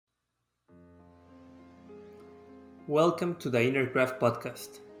Welcome to the Innercraft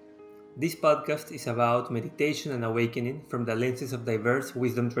podcast. This podcast is about meditation and awakening from the lenses of diverse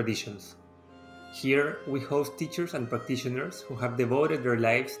wisdom traditions. Here, we host teachers and practitioners who have devoted their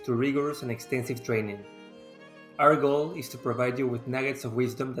lives to rigorous and extensive training. Our goal is to provide you with nuggets of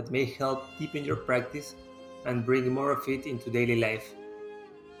wisdom that may help deepen your practice and bring more of it into daily life.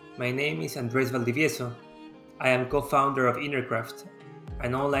 My name is Andres Valdivieso. I am co-founder of Innercraft,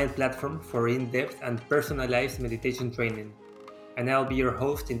 an online platform for in-depth and personalized meditation training, and I'll be your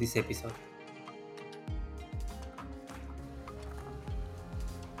host in this episode.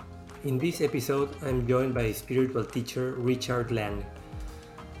 In this episode, I'm joined by spiritual teacher Richard Lang.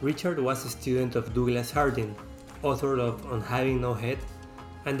 Richard was a student of Douglas Harding, author of On Having No Head,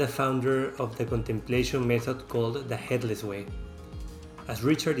 and the founder of the contemplation method called the Headless Way. As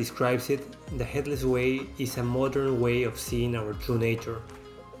Richard describes it, the Headless Way is a modern way of seeing our true nature,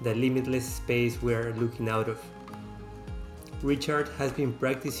 the limitless space we are looking out of. Richard has been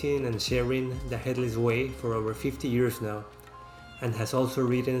practicing and sharing the Headless Way for over 50 years now, and has also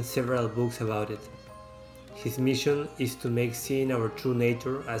written several books about it. His mission is to make seeing our true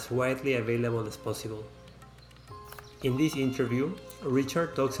nature as widely available as possible. In this interview,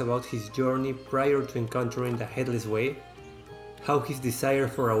 Richard talks about his journey prior to encountering the Headless Way, how his desire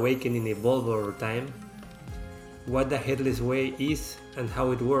for awakening evolved over time, what the Headless Way is and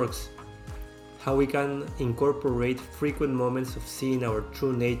how it works, how we can incorporate frequent moments of seeing our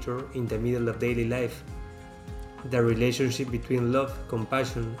true nature in the middle of daily life, the relationship between love,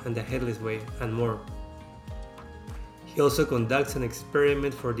 compassion, and the Headless Way, and more. He also conducts an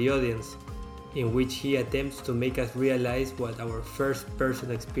experiment for the audience, in which he attempts to make us realize what our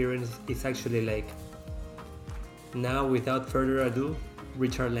first-person experience is actually like. Now, without further ado,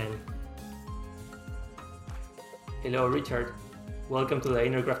 Richard Lang. Hello, Richard. Welcome to the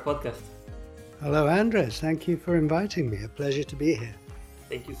Innercraft podcast. Hello, Andres. Thank you for inviting me. A pleasure to be here.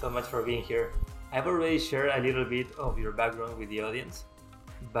 Thank you so much for being here. I've already shared a little bit of your background with the audience,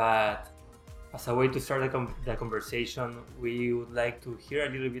 but as a way to start the conversation, we would like to hear a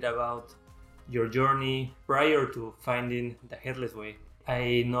little bit about your journey prior to finding the Headless Way.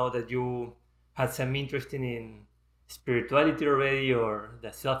 I know that you had some interest in spirituality already, or the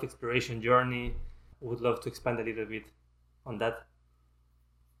self-exploration journey. Would love to expand a little bit on that.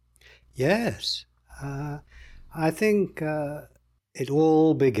 Yes, I think it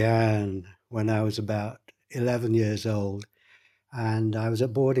all began when I was about 11 years old, and I was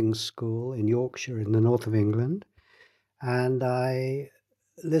at boarding school in Yorkshire in the north of England, and I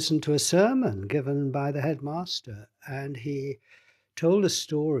listened to a sermon given by the headmaster, and he told a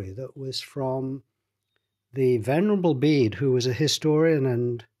story that was from the Venerable Bede, who was a historian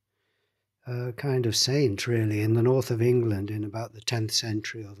and a kind of saint, really, in the north of England in about the 10th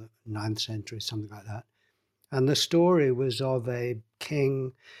century or the 9th century, something like that. And the story was of a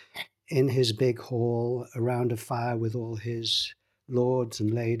king in his big hall around a fire with all his lords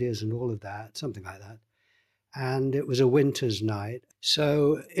and ladies and all of that, something like that. And it was a winter's night.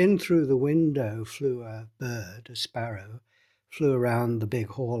 So in through the window flew a bird, a sparrow, flew around the big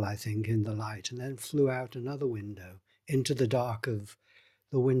hall, I think, in the light, and then flew out another window into the dark of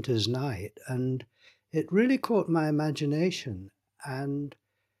the winter's night. And it really caught my imagination. And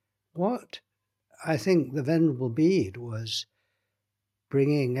what I think the Venerable Bede was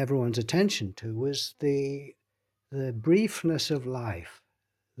bringing everyone's attention to was the briefness of life,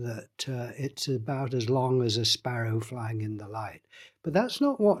 that it's about as long as a sparrow flying in the light. But that's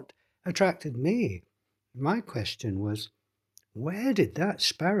not what attracted me. My question was, where did that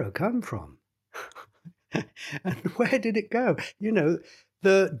sparrow come from? And where did it go? You know,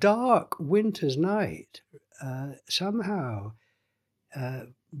 the dark winter's night somehow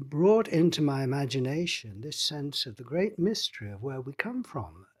brought into my imagination this sense of the great mystery of where we come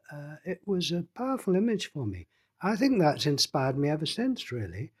from. It was a powerful image for me. I think that's inspired me ever since,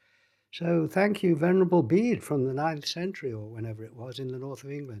 really. So thank you, Venerable Bede from the 9th century or whenever it was in the north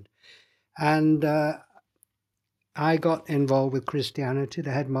of England. And I got involved with Christianity.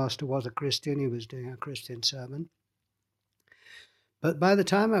 The headmaster was a Christian. He was doing a Christian sermon. But by the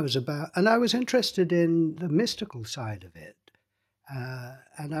time I was and I was interested in the mystical side of it.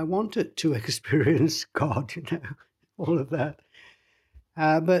 And I wanted to experience God, all of that.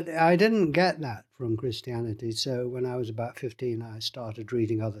 But I didn't get that from Christianity. So when I was about 15, I started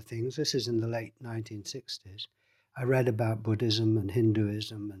reading other things. This is in the late 1960s. I read about Buddhism and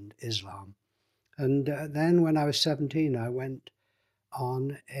Hinduism and Islam. And then when I was 17, I went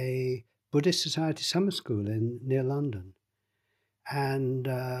on a Buddhist Society summer school near London, and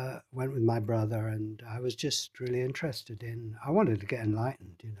went with my brother, and I was just really interested I wanted to get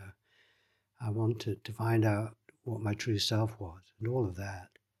enlightened, I wanted to find out what my true self was and all of that.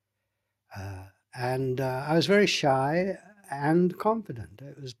 And I was very shy and confident.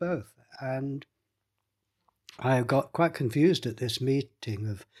 It was both. And I got quite confused at this meeting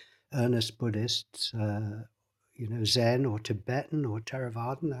of earnest Buddhists, Zen or Tibetan or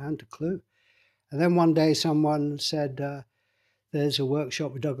Theravadan. I hadn't a clue. And then one day someone said, there's a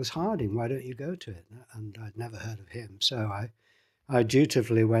workshop with Douglas Harding. Why don't you go to it? And I'd never heard of him. So I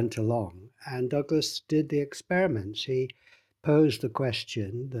dutifully went along. And Douglas did the experiments. He posed the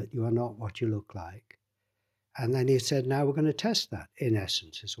question that you are not what you look like. And then he said, now we're going to test that, in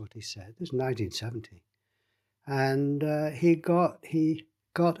essence, is what he said. This is 1970. And he got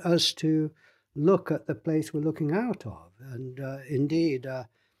us to look at the place we're looking out of. And indeed,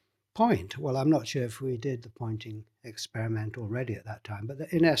 point. Well, I'm not sure if we did the pointing experiment already at that time, but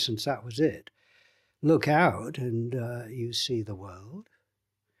in essence, that was it. Look out and you see the world.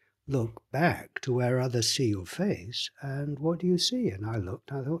 Look back to where others see your face, and what do you see? And I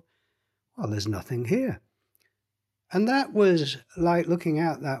looked, I thought, well, there's nothing here. And that was like looking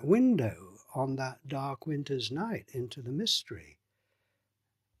out that window on that dark winter's night into the mystery.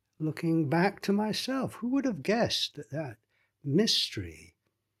 Looking back to myself, who would have guessed that that mystery,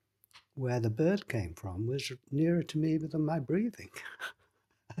 where the bird came from, was nearer to me than my breathing?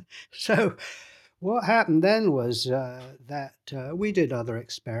 So what happened then was that we did other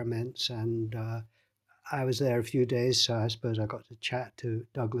experiments, and I was there a few days, so I suppose I got to chat to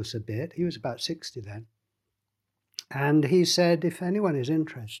Douglas a bit. He was about 60 then. And he said, if anyone is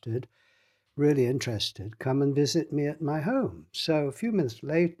interested, really interested, come and visit me at my home. So a few months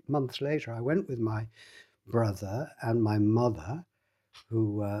later, I went with my brother and my mother,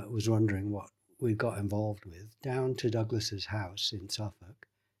 who was wondering what we got involved with, down to Douglas's house in Suffolk,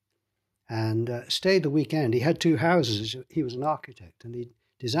 and stayed the weekend. He had two houses. He was an architect, and he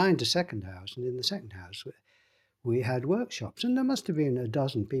designed a second house. And in the second house, we had workshops. And there must have been a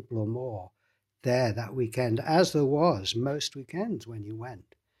dozen people or more there that weekend, as there was most weekends when you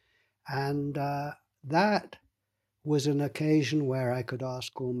went. And that was an occasion where I could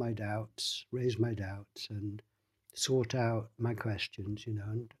ask all my doubts, raise my doubts, and sort out my questions,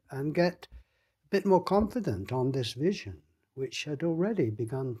 and get a bit more confident on this vision, which had already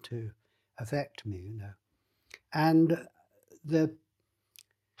begun to affect me, And a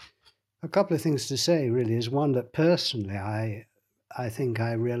couple of things to say really is one, that personally I think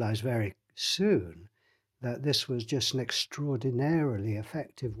I realized very soon that this was just an extraordinarily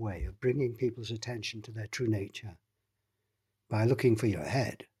effective way of bringing people's attention to their true nature by looking for your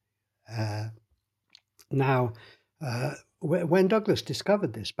head. When Douglas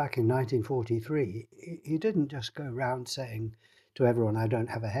discovered this back in 1943, he didn't just go around saying to everyone, I don't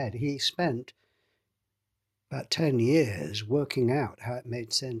have a head. He spent about 10 years working out how it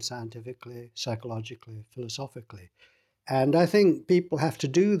made sense scientifically, psychologically, philosophically. And I think people have to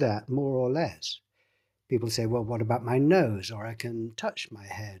do that more or less. People say, well, what about my nose? Or I can touch my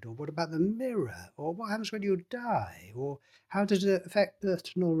head. Or what about the mirror? Or what happens when you die? Or how does it affect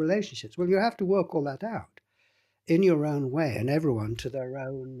personal relationships? Well, you have to work all that out in your own way, and everyone to their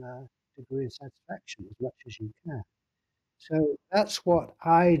own degree of satisfaction as much as you can. So that's what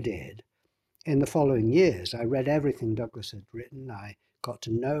I did in the following years. I read everything Douglas had written. I got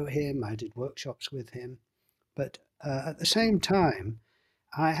to know him. I did workshops with him. But at the same time,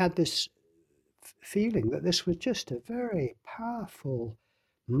 I had this feeling that this was just a very powerful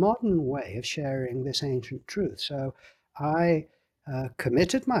modern way of sharing this ancient truth. So I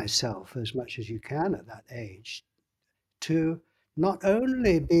committed myself, as much as you can at that age, to not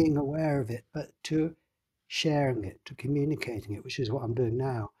only being aware of it, but to sharing it, to communicating it, which is what I'm doing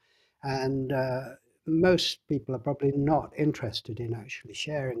now. And most people are probably not interested in actually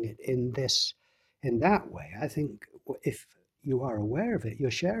sharing it in that way. I think if you are aware of it, you're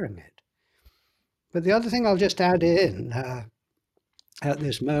sharing it. But the other thing I'll just add in at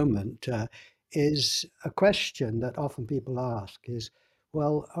this moment is a question that often people ask is,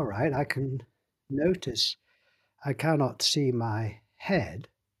 well, all right, I can notice I cannot see my head,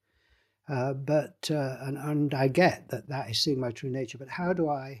 and I get that is seeing my true nature, but how do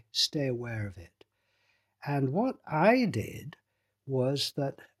I stay aware of it? And what I did was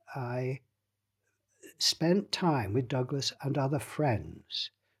that I spent time with Douglas and other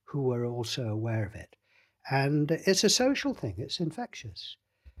friends who were also aware of it. And it's a social thing, it's infectious.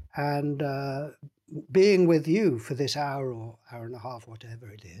 And being with you for this hour or hour and a half, whatever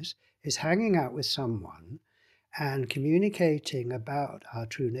it is hanging out with someone and communicating about our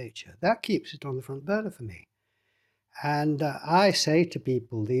true nature. That keeps it on the front burner for me. And I say to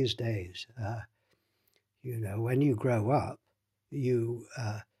people these days, when you grow up, you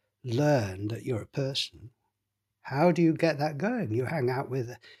learn that you're a person, how do you get that going? You hang out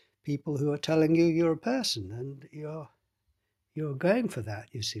with people who are telling you you're a person and you're going for that,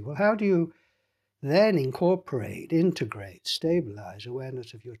 you see. Well, how do you then incorporate, integrate, stabilize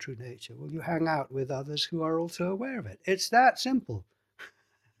awareness of your true nature? Well, you hang out with others who are also aware of it. It's that simple.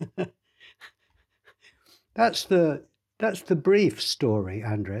 That's the brief story,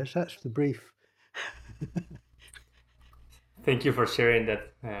 Andres. That's the brief. Thank you for sharing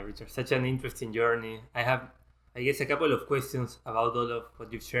that, Richard. Such an interesting journey. I have, I guess, a couple of questions about all of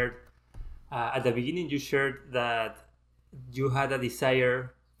what you've shared. At the beginning, you shared that you had a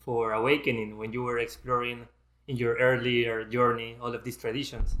desire for awakening when you were exploring in your earlier journey all of these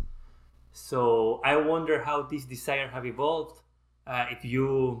traditions. So I wonder how this desire have evolved. If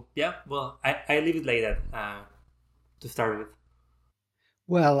you, yeah, well, I leave it like that to start with.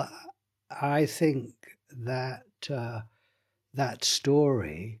 Well, I think that that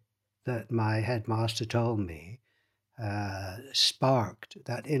story that my headmaster told me sparked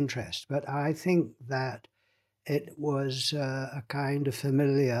that interest. But I think that it was a kind of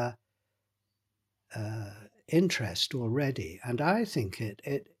familiar interest already. And I think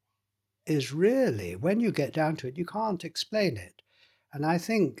it is really, when you get down to it, you can't explain it. And I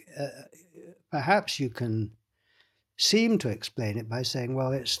think perhaps you can seem to explain it by saying,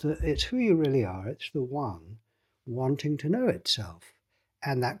 well, it's who you really are. It's the one wanting to know itself.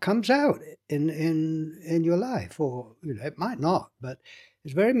 And that comes out in your life, or it might not, but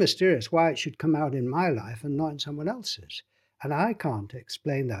it's very mysterious why it should come out in my life and not in someone else's. And I can't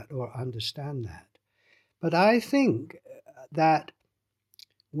explain that or understand that. But I think that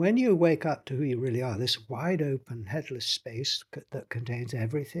when you wake up to who you really are, this wide open, headless space that contains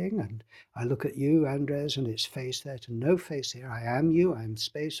everything, and I look at you, Andres, and it's face there to no face here. I am you, I am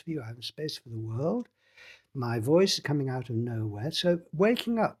space for you, I am space for the world. My voice is coming out of nowhere. So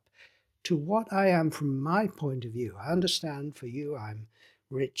waking up to what I am from my point of view. I understand for you, I'm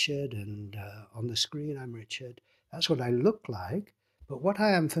Richard, and on the screen, I'm Richard. That's what I look like. But what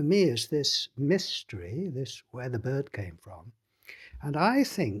I am for me is this mystery, this where the bird came from. And I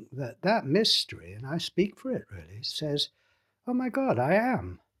think that that mystery, and I speak for it really, says, oh my God, I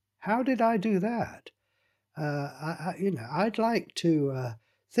am. How did I do that? I'd like to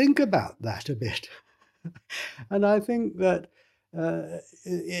think about that a bit. And I think that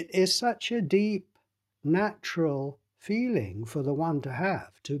it is such a deep, natural feeling for the one to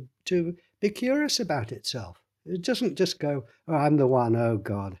have, to be curious about itself. It doesn't just go, oh, I'm the one, oh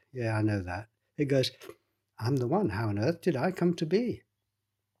God, yeah, I know that. It goes, I'm the one, how on earth did I come to be?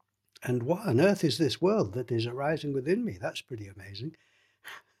 And what on earth is this world that is arising within me? That's pretty amazing.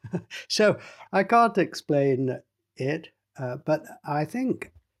 So I can't explain it, but I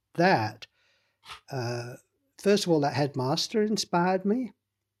think that first of all, that headmaster inspired me.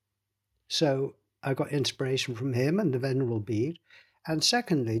 So I got inspiration from him and the Venerable Bede. And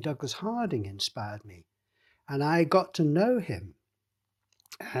secondly, Douglas Harding inspired me. And I got to know him.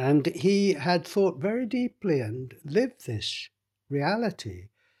 And he had thought very deeply and lived this reality.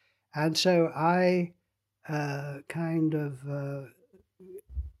 And so I kind of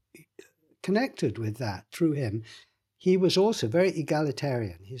connected with that through him. He was also very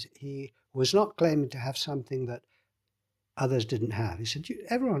egalitarian. He was not claiming to have something that others didn't have. He said,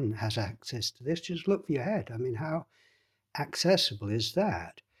 everyone has access to this, just look for your head. I mean, how accessible is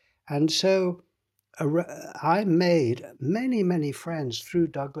that? And so I made many, many friends through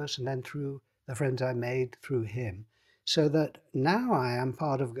Douglas and then through the friends I made through him, so that now I am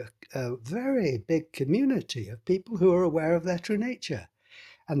part of a very big community of people who are aware of their true nature.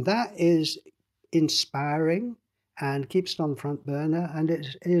 And that is inspiring and keeps it on the front burner, and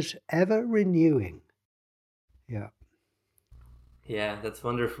it is ever renewing. Yeah. Yeah, that's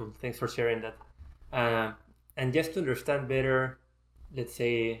wonderful. Thanks for sharing that. And just to understand better, let's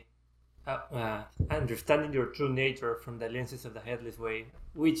say, understanding your true nature from the lenses of the Headless Way,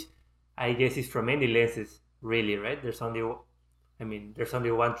 which I guess is from any lenses, really, right? There's only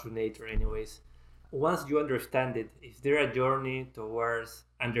one true nature, anyways. Once you understand it, is there a journey towards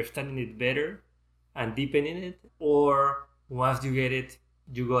understanding it better and deepening it, or once you get it,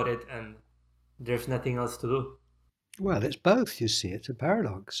 you got it, and there's nothing else to do? Well, it's both, you see. It's a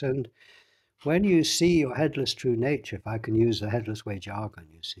paradox. And when you see your headless true nature, if I can use the Headless Way jargon,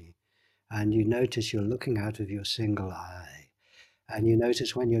 you see, and you notice you're looking out of your single eye, and you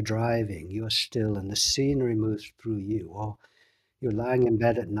notice when you're driving, you're still and the scenery moves through you, or you're lying in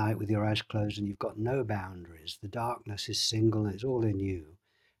bed at night with your eyes closed and you've got no boundaries. The darkness is single and it's all in you,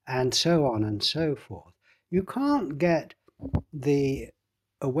 and so on and so forth. You can't get the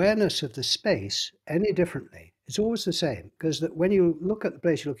awareness of the space any differently. It's always the same, because when you look at the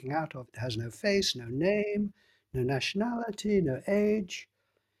place you're looking out of, it has no face, no name, no nationality, no age.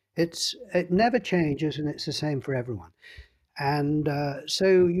 It never changes, and it's the same for everyone. And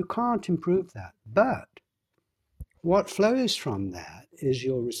so you can't improve that. But what flows from that is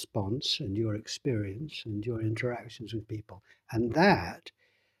your response and your experience and your interactions with people. And that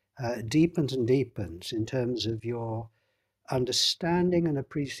deepens and deepens in terms of your understanding and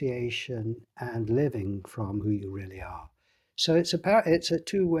appreciation and living from who you really are. So it's a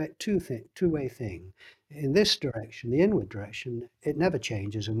two-way thing. In this direction, the inward direction, it never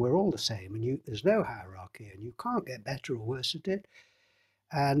changes, and we're all the same. And there's no hierarchy, and you can't get better or worse at it.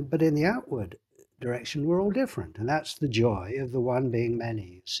 But in the outward direction, we're all different, and that's the joy of the one being many.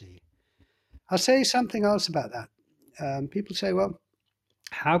 You see, I'll say something else about that. People say, "Well,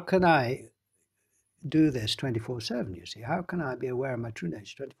 how can I do this 24/7? You see, how can I be aware of my true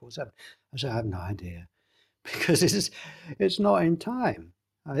nature 24/7?" I say, "I have no idea," because it's not in time.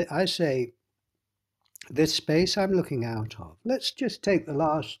 I say, this space I'm looking out of. Let's just take the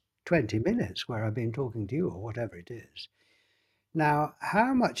last 20 minutes where I've been talking to you, or whatever it is. Now,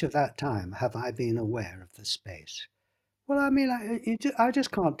 how much of that time have I been aware of the space? Well, I mean, I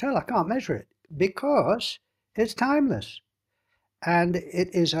just can't tell. I can't measure it because it's timeless and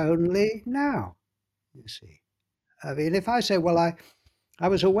it is only now, you see. I mean, if I say, well, I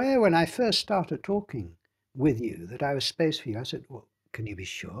was aware when I first started talking with you that I was space for you, I said, well, can you be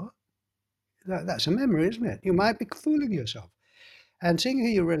sure? That's a memory, isn't it? You might be fooling yourself. And seeing who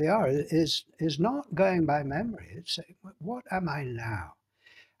you really are is not going by memory. It's saying, what am I now?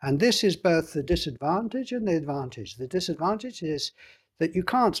 And this is both the disadvantage and the advantage. The disadvantage is that you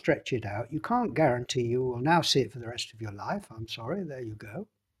can't stretch it out. You can't guarantee you will now see it for the rest of your life. I'm sorry, there you go.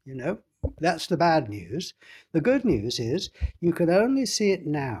 You know, that's the bad news. The good news is you can only see it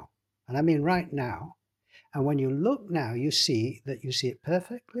now. And I mean right now. And when you look now, you see it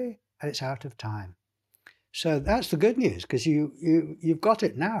perfectly and it's out of time. So that's the good news, because you've got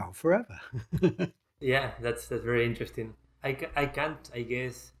it now forever. Yeah, that's very interesting. I can't, I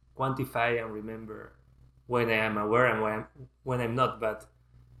guess, quantify and remember when I am aware and when I'm not, but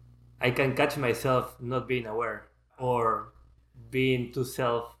I can catch myself not being aware or being too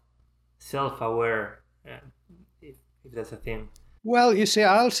self-aware, if that's a thing. Well, you see,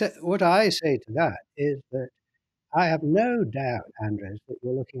 what I say to that is that I have no doubt, Andres, that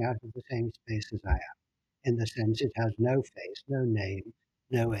you're looking out of the same space as I am, in the sense it has no face, no name,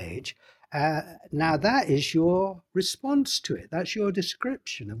 no age. Now, that is your response to it. That's your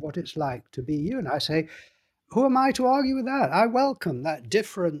description of what it's like to be you. And I say, who am I to argue with that? I welcome that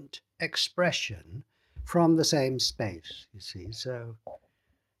different expression from the same space, you see. So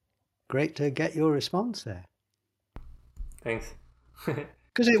great to get your response there. Thanks.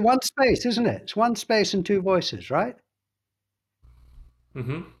 Because it's one space, isn't it? It's one space and two voices, right?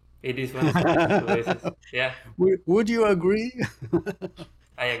 Mm-hmm. It is one space, two voices. Yeah, Would you agree?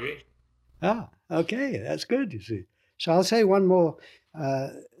 I agree. Okay, that's good, you see. So I'll say one more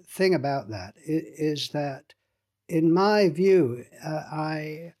thing about that, is that in my view,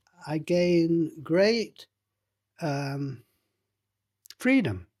 I gain great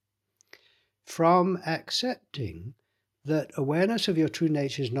freedom from accepting that awareness of your true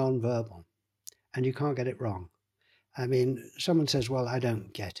nature is non-verbal and you can't get it wrong. I mean, someone says, well, I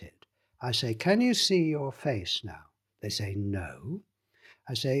don't get it. I say, can you see your face now? They say, no.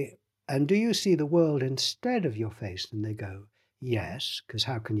 I say, and do you see the world instead of your face? And they go, yes, because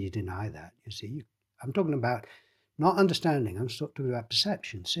how can you deny that? You see, I'm talking about not understanding. I'm talking about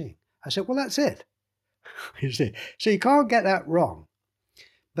perception, seeing. I said, well, that's it. You see, so you can't get that wrong.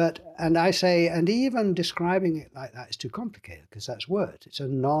 And I say, and even describing it like that is too complicated, because that's words. It's a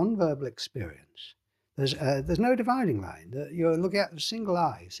non-verbal experience. There's no dividing line. You're looking at a single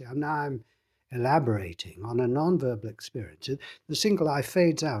eye. See, now I'm elaborating on a non-verbal experience. The single eye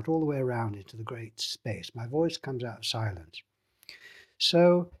fades out all the way around into the great space. My voice comes out of silence.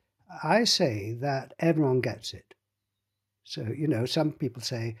 So I say that everyone gets it. So, some people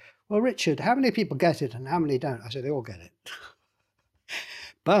say, well, Richard, how many people get it and how many don't? I say, they all get it.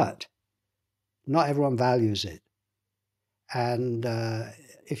 But not everyone values it. And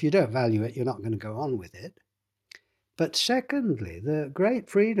if you don't value it, you're not going to go on with it. But secondly, the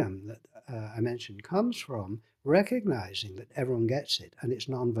great freedom that I mentioned comes from recognizing that everyone gets it and it's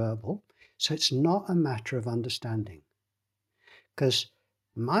nonverbal. So it's not a matter of understanding. Because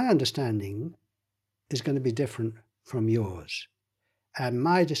my understanding is going to be different from yours. And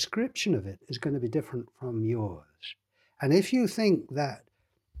my description of it is going to be different from yours. And if you think that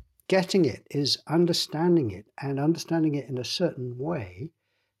getting it is understanding it and understanding it in a certain way,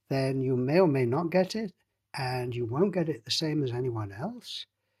 then you may or may not get it, and you won't get it the same as anyone else.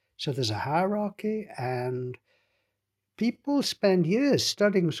 So there's a hierarchy, and people spend years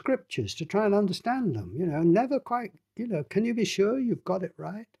studying scriptures to try and understand them, never quite, can you be sure you've got it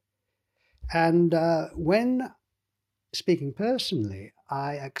right? And when speaking personally,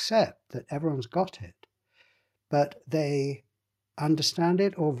 I accept that everyone's got it, but they understand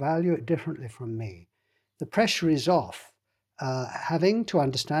it or value it differently from me. The pressure is off having to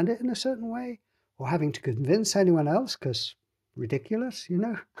understand it in a certain way or having to convince anyone else, because ridiculous,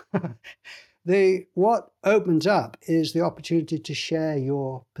 What opens up is the opportunity to share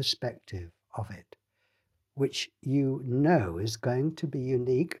your perspective of it, which is going to be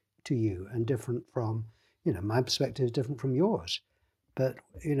unique to you and different from, my perspective is different from yours. But,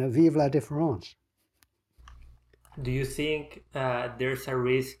 vive la différence. Do you think there's a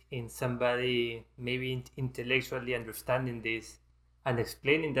risk in somebody maybe intellectually understanding this and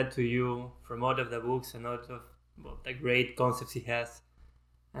explaining that to you from out of the books and out of the great concepts he has,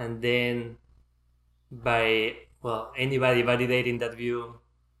 and then by anybody validating that view,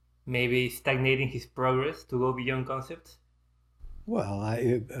 maybe stagnating his progress to go beyond concepts? Well,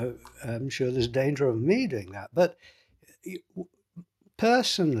 I'm sure there's danger of me doing that, but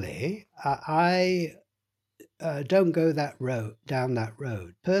personally, I don't go down that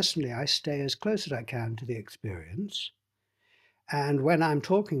road. Personally, I stay as close as I can to the experience, and when I'm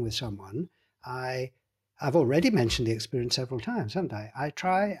talking with someone, I've already mentioned the experience several times, haven't I? I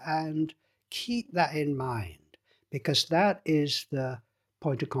try and keep that in mind, because that is the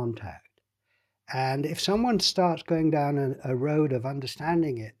point of contact. And if someone starts going down a road of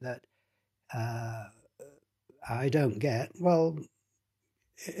understanding it that I don't get, well,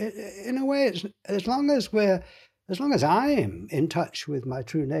 in a way, it's, as long as I'm in touch with my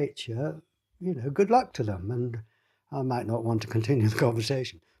true nature, good luck to them, and I might not want to continue the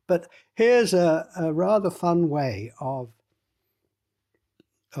conversation. But here's a rather fun way of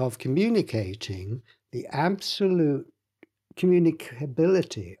communicating the absolute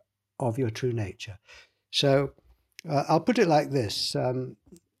communicability of your true nature. So I'll put it like this.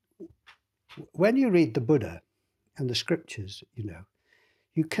 When you read the Buddha and the scriptures,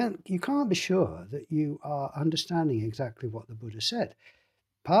 you can't be sure that you are understanding exactly what the Buddha said,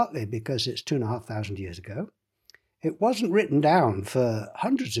 partly because it's 2,500 years ago. It wasn't written down for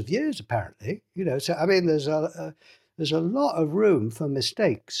hundreds of years, apparently. So I mean, there's a lot of room for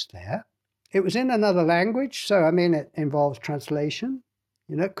mistakes there. It was in another language, so I mean, it involves translation.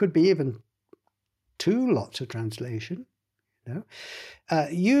 It could be even two lots of translation.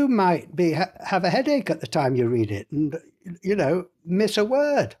 You might have a headache at the time you read it, and miss a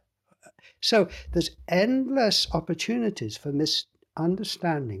word. So there's endless opportunities for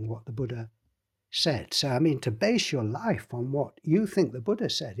misunderstanding what the Buddha said. So I mean, to base your life on what you think the Buddha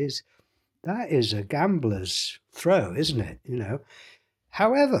said is a gambler's throw, isn't it?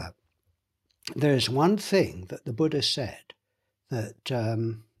 However, there's one thing that the Buddha said that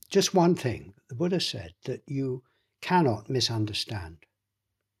just one thing the Buddha said that you cannot misunderstand,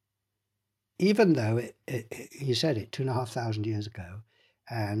 even though he said it 2,500 years ago,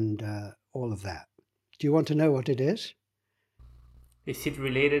 and all of that. Do you want to know what it is? Is it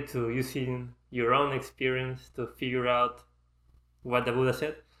related to using your own experience to figure out what the Buddha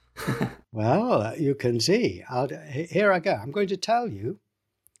said? Well, you can see. Here I go. I'm going to tell you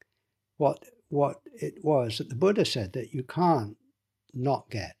what it was that the Buddha said that you can't not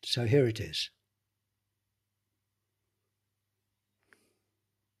get. So here it is.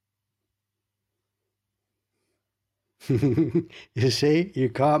 You see, you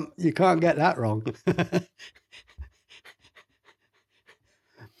can't get that wrong.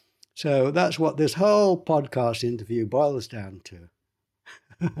 So that's what this whole podcast interview boils down to.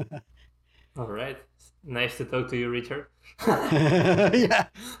 All right. Nice to talk to you, Richard. Yeah.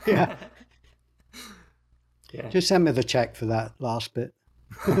 Yeah. Just send me the check for that last bit.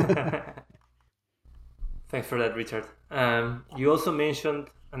 Thanks for that, Richard. You also mentioned,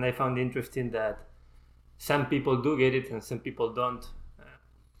 and I found interesting, that some people do get it and some people don't.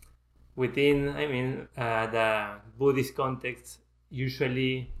 Within, the Buddhist context,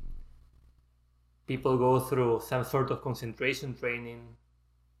 usually people go through some sort of concentration training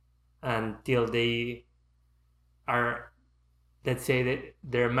until they are, let's say, that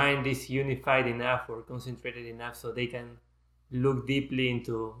their mind is unified enough or concentrated enough so they can look deeply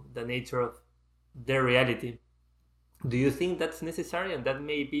into the nature of their reality. Do you think that's necessary, and that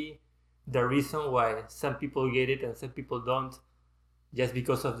may be the reason why some people get it and some people don't, just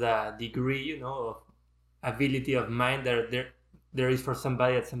because of the degree, of ability of mind that there is for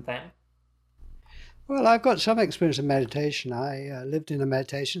somebody at some time? Well, I've got some experience in meditation. I lived in a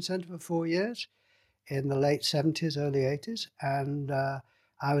meditation center for 4 years in the late 70s, early 80s, and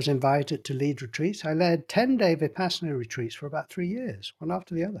I was invited to lead retreats. I led 10-day Vipassana retreats for about 3 years, one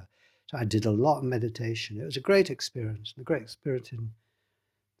after the other. So I did a lot of meditation. It was a great experience in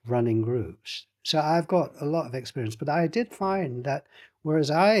running groups. So I've got a lot of experience, but I did find that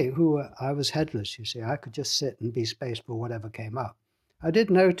whereas I was headless, you see, I could just sit and be space for whatever came up. I did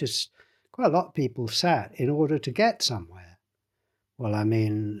notice quite a lot of people sat in order to get somewhere. Well, I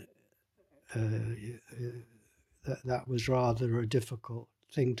mean, that was rather a difficult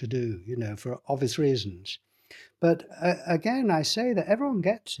thing to do, for obvious reasons. But again, I say that everyone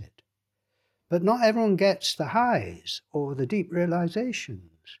gets it, but not everyone gets the highs or the deep realizations.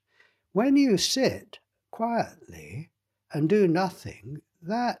 When you sit quietly and do nothing,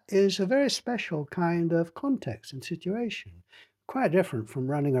 that is a very special kind of context and situation, quite different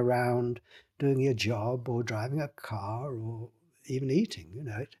from running around doing your job or driving a car or even eating,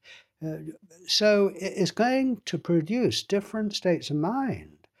 So it is going to produce different states of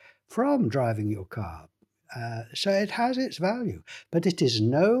mind from driving your car. So it has its value, but it is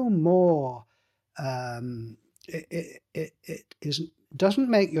no more, it doesn't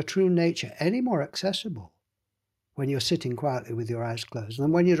make your true nature any more accessible when you're sitting quietly with your eyes closed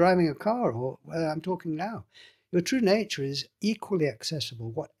than when you're driving a car or where I'm talking now. Your true nature is equally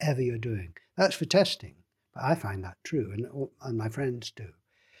accessible whatever you're doing. That's for testing, but I find that true, and my friends do.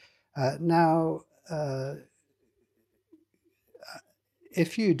 Now,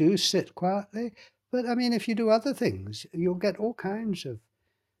 if you do sit quietly, but I mean, if you do other things, you'll get all kinds of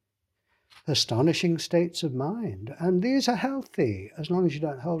astonishing states of mind. And these are healthy as long as you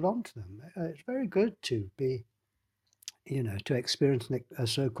don't hold on to them. It's very good to be, to experience a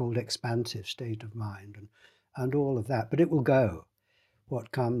so-called expansive state of mind and all of that. But it will go.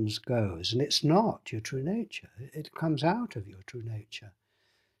 What comes goes. And it's not your true nature. It comes out of your true nature.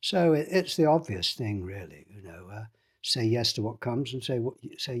 So it's the obvious thing, really, say yes to what comes and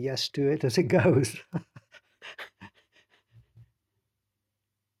say yes to it as it goes.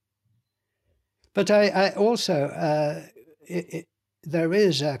 But I also, there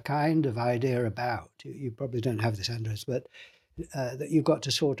is a kind of idea about, you probably don't have this, Andres, but that you've got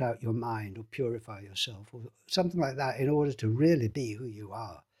to sort out your mind or purify yourself or something like that in order to really be who you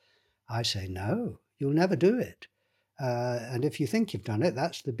are. I say, no, you'll never do it. And if you think you've done it,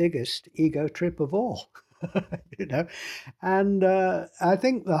 that's the biggest ego trip of all, And I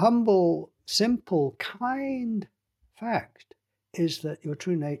think the humble, simple, kind fact is that your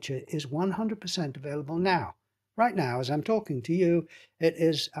true nature is 100% available now. Right now, as I'm talking to you, it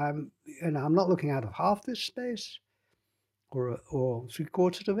is, I'm not looking out of half this space or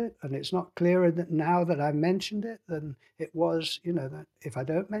 3/4 of it, and it's not clearer now that I've mentioned it than it was, that if I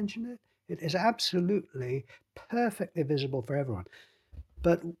don't mention it, it is absolutely perfectly visible for everyone.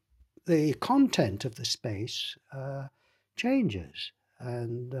 But the content of the space changes,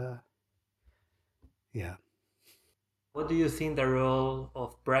 and yeah. What do you think the role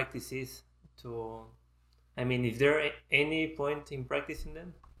of practice is to, I mean, is there any point in practicing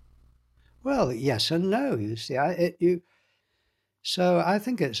them? Well, yes and no. You see, so I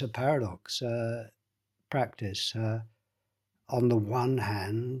think it's a paradox. Practice. On the one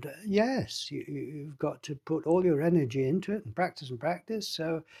hand, yes, you've got to put all your energy into it and practice.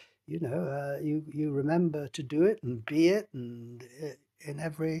 So, you remember to do it and be it, and in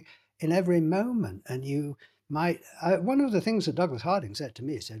every moment. And you might. One of the things that Douglas Harding said to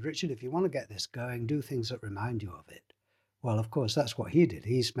me, he said, "Richard, if you want to get this going, do things that remind you of it." Well, of course, that's what he did.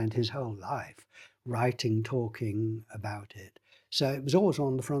 He spent his whole life writing, talking about it. So it was always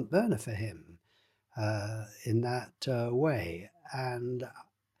on the front burner for him in that way, and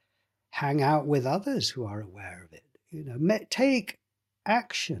hang out with others who are aware of it. Take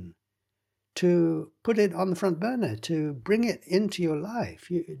action to put it on the front burner, to bring it into your life.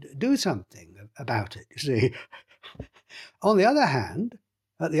 You do something about it, you see. On the other hand,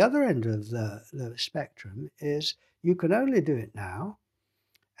 at the other end of the spectrum is you can only do it now,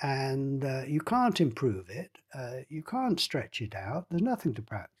 and you can't improve it. You can't stretch it out. There's nothing to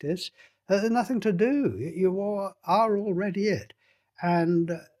practice. There's nothing to do. You are already it.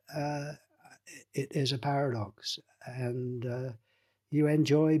 And it is a paradox. And you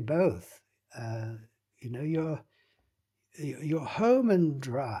enjoy both. You're home and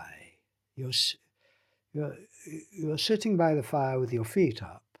dry. You're sitting by the fire with your feet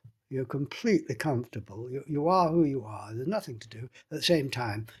up. You're completely comfortable. You are who you are. There's nothing to do. At the same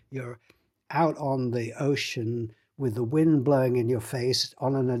time, you're out on the ocean with the wind blowing in your face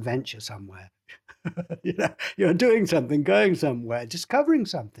on an adventure somewhere. You're doing something, going somewhere, discovering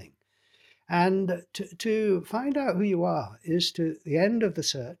something. And to find out who you are is to the end of the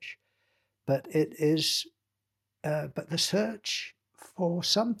search, but it is, but the search for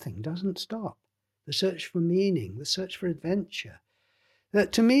something doesn't stop. The search for meaning, the search for adventure.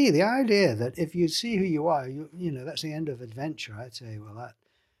 That, to me, the idea that if you see who you are, you know, that's the end of adventure, I'd say, well,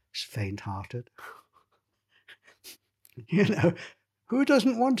 that's faint-hearted. You know, who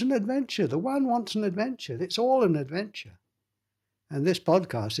doesn't want an adventure? The one wants an adventure. It's all an adventure. And this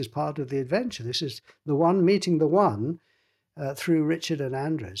podcast is part of the adventure. This is the one meeting the one through Richard and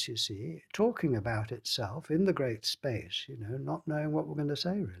Andres, you see, talking about itself in the great space, you know, not knowing what we're going to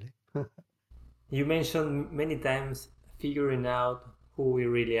say, really. You mentioned many times figuring out who we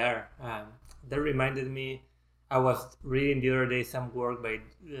really are. That reminded me, I was reading the other day some work by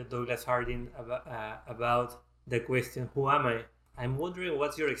Douglas Harding about the question, who am I? I'm wondering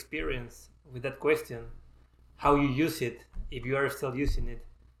what's your experience with that question, how you use it, if you are still using it.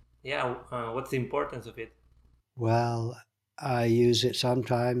 Yeah, what's the importance of it? Well, I use it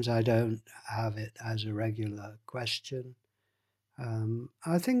sometimes. I don't have it as a regular question.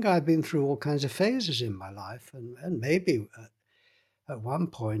 I think I've been through all kinds of phases in my life, and maybe at one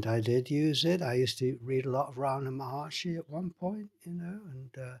point I did use it. I used to read a lot of Ramana Maharshi at one point, you know,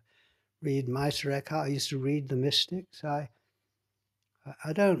 and read Meister Eckhart. I used to read the mystics. I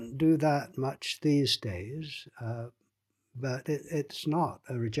don't do that much these days, but it's not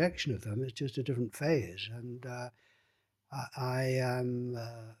a rejection of them. It's just a different phase, and I am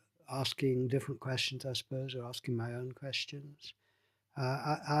asking different questions, I suppose, or asking my own questions.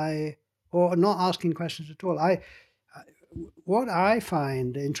 Or not asking questions at all. What I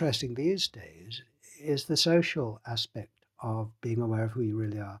find interesting these days is the social aspect of being aware of who you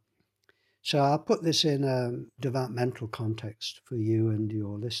really are. So I'll put this in a developmental context for you and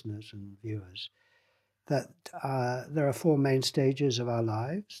your listeners and viewers, that there are four main stages of our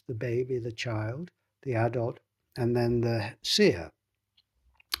lives: the baby, the child, the adult, and then the seer,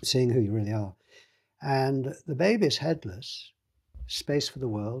 seeing who you really are. And the baby is headless, space for the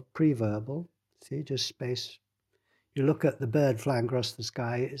world, pre-verbal, see, just space. You look at the bird flying across the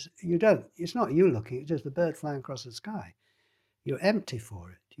sky, it's not you looking, it's just the bird flying across the sky. You're empty for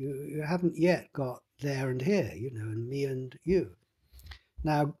it. You haven't yet got there and here, you know, and me and you.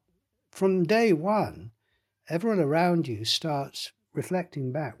 Now, from day one, everyone around you starts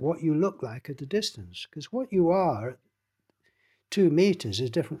reflecting back what you look like at a distance, because what you are at 2 meters is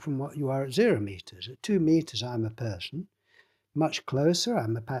different from what you are at 0 meters. At 2 meters, I'm a person. Much closer,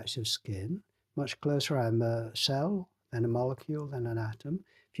 I'm a patch of skin. Much closer, I'm a cell, then a molecule, then an atom.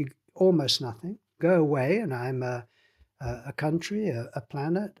 If you almost nothing, go away, and I'm a country, a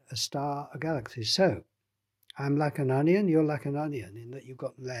planet, a star, a galaxy. So I'm like an onion, you're like an onion, in that you've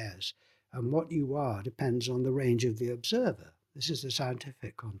got layers. And what you are depends on the range of the observer. This is the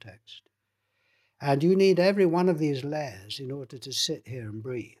scientific context. And you need every one of these layers in order to sit here and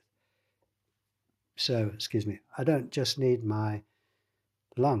breathe. So, excuse me, I don't just need my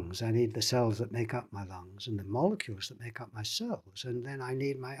lungs, I need the cells that make up my lungs and the molecules that make up my cells. And then I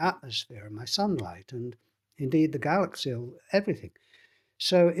need my atmosphere and my sunlight and indeed the galaxy, everything.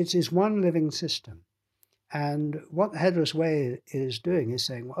 So it is one living system. And what the Headless Way is doing is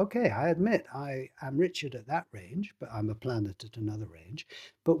saying, well, okay, I admit I am Richard at that range, but I'm a planet at another range.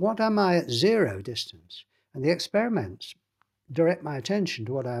 But what am I at 0 distance? And the experiments direct my attention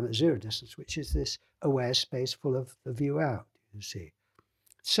to what I am at 0 distance, which is this aware space full of the view out, you see.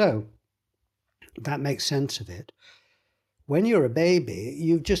 So that makes sense of it. When you're a baby,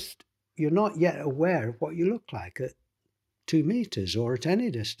 you're not yet aware of what you look like at 2 meters or at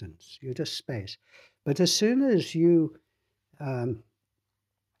any distance. You're just space. But as soon as you know,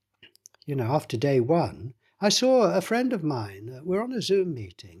 after day one, I saw a friend of mine, we're on a Zoom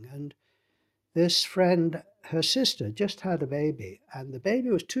meeting, and this friend, her sister just had a baby, and the baby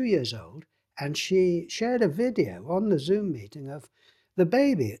was 2 years old, and she shared a video on the Zoom meeting of the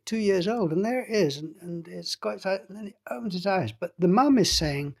baby at 2 years old, and there it is, and it's got, and then it opens its eyes. But the mum is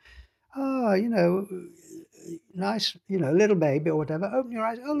saying, oh, you know, nice, you know, little baby or whatever, open your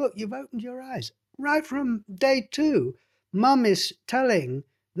eyes. Oh, look, you've opened your eyes. Right from day 2, mum is telling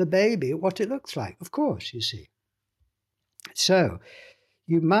the baby what it looks like, of course, you see. So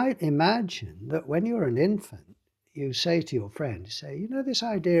you might imagine that when you're an infant, you say to your friend, you say, you know, this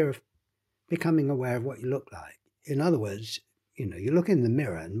idea of becoming aware of what you look like. In other words, you know, you look in the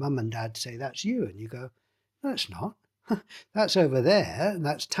mirror and mum and dad say, that's you. And you go, no, it's not. That's over there, and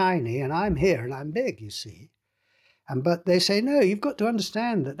that's tiny, and I'm here, and I'm big, you see. But they say, no, you've got to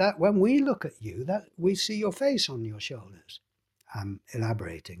understand that when we look at you, that we see your face on your shoulders. I'm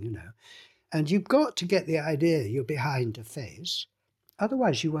elaborating, you know. And you've got to get the idea you're behind a face.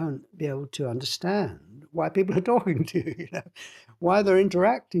 Otherwise, you won't be able to understand why people are talking to you, you know, why they're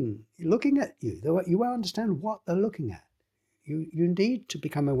interacting, looking at you. You won't understand what they're looking at. You need to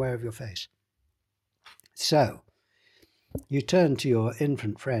become aware of your face. So you turn to your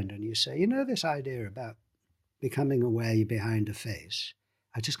infant friend and you say, you know, this idea about becoming aware behind a face,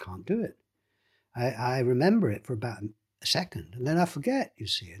 I just can't do it. I remember it for about a second and then I forget, you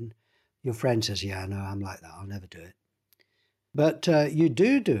see. And your friend says, yeah, no, I'm like that. I'll never do it. But you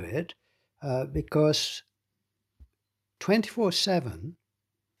do it because 24/7,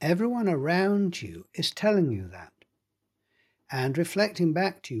 everyone around you is telling you that and reflecting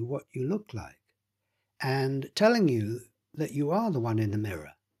back to you what you look like and telling you that you are the one in the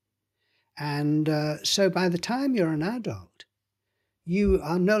mirror. And so by the time you're an adult, you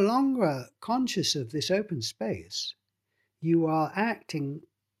are no longer conscious of this open space. You are acting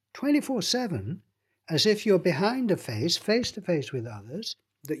 24/7 as if you're behind a face to face with others,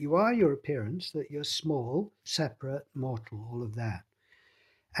 that you are your appearance, that you're small, separate, mortal, all of that.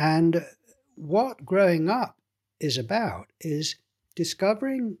 And what growing up is about is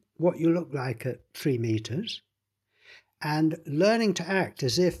discovering what you look like at 3 meters and learning to act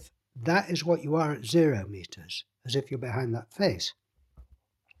as if that is what you are at 0 meters, as if you're behind that face.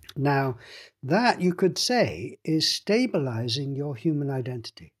 Now, that you could say is stabilizing your human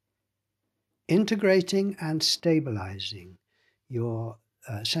identity, integrating and stabilizing your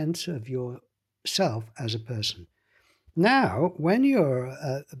sense of yourself as a person. Now, when you're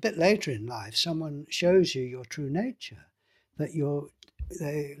a bit later in life, someone shows you your true nature, that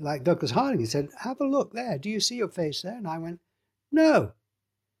like Douglas Harding, he said, have a look there. Do you see your face there? And I went, no.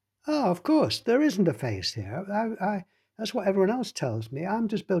 Oh, of course, there isn't a face here. That's what everyone else tells me. I'm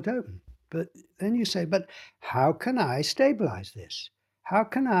just built open. But then you say, but how can I stabilize this? How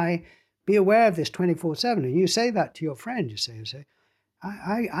can I be aware of this 24/7? And you say that to your friend. You say,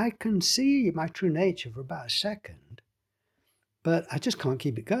 I can see my true nature for about a second, but I just can't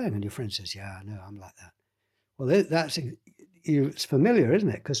keep it going. And your friend says, yeah, I know, I'm like that. Well, it's familiar, isn't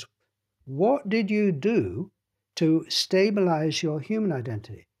it? Because what did you do to stabilize your human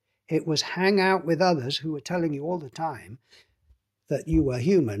identity? It was hang out with others who were telling you all the time that you were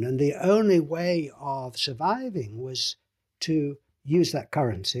human. And the only way of surviving was to use that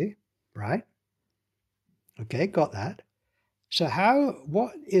currency, right? Okay, got that. So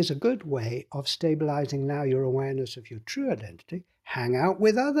what is a good way of stabilizing now your awareness of your true identity? Hang out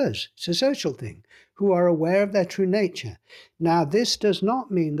with others. It's a social thing, who are aware of their true nature. Now, this does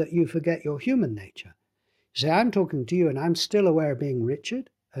not mean that you forget your human nature. Say, I'm talking to you and I'm still aware of being Richard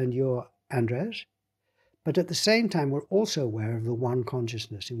and you're Andres, but at the same time, we're also aware of the one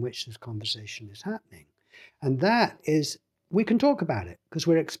consciousness in which this conversation is happening. And that is, we can talk about it because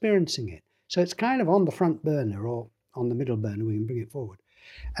we're experiencing it. So it's kind of on the front burner or on the middle burner, we can bring it forward.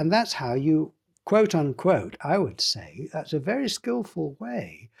 And that's how you, quote unquote, I would say, that's a very skillful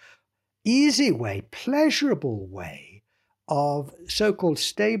way, easy way, pleasurable way of so-called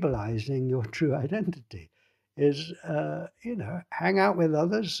stabilizing your true identity is, hang out with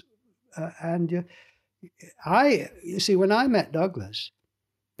others. You see, when I met Douglas,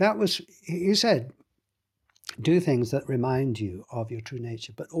 he said, do things that remind you of your true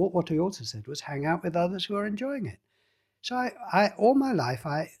nature. But what he also said was hang out with others who are enjoying it. So I all my life,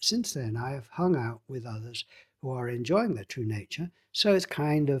 since then, I have hung out with others who are enjoying their true nature. So it's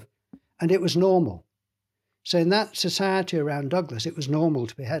and it was normal. So in that society around Douglas, it was normal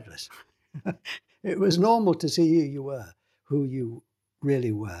to be headless. It was normal to see who you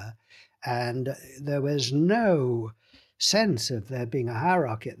really were. And there was no sense of there being a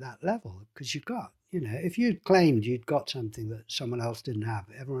hierarchy at that level, because if you claimed you'd got something that someone else didn't have,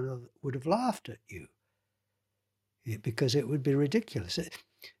 everyone would have laughed at you because it would be ridiculous.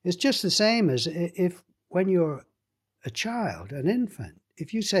 It's just the same as if when you're a child, an infant,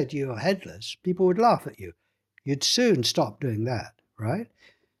 if you said you're headless, people would laugh at you. You'd soon stop doing that, right?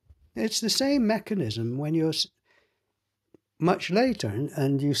 It's the same mechanism when you're much later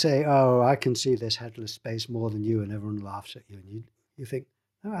and you say, oh, I can see this headless space more than you, and everyone laughs at you. And you think,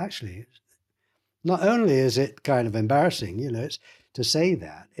 oh, actually, not only is it kind of embarrassing, it's to say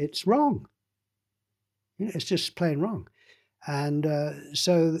that, it's wrong. It's just plain wrong. And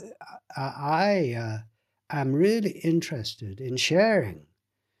so I am really interested in sharing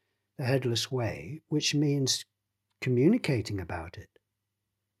the headless way, which means communicating about it,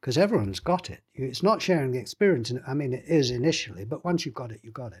 because everyone's got it. It's not sharing the experience. I mean, it is initially, but once you've got it,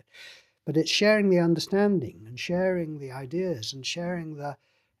 you've got it. But it's sharing the understanding and sharing the ideas and sharing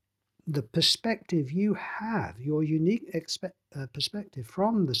the perspective you have, your unique perspective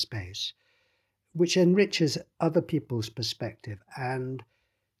from the space, which enriches other people's perspective. And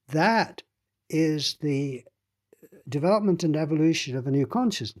that is the development and evolution of a new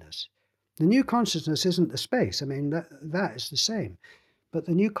consciousness. The new consciousness isn't the space. I mean, that is the same. But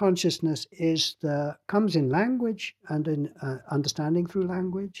the new consciousness comes in language and in understanding through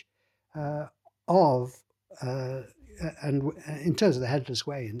language uh, of and in terms of the headless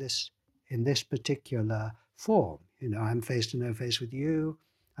way in this particular form. I'm face to no face with you.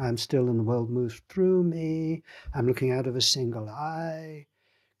 I'm still and the world moves through me. I'm looking out of a single eye.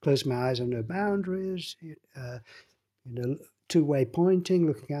 Close my eyes, have no boundaries. Two-way pointing,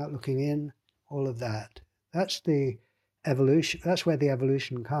 looking out, looking in, all of that. That's the evolution. That's where the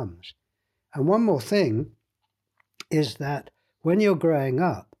evolution comes. And one more thing is that when you're growing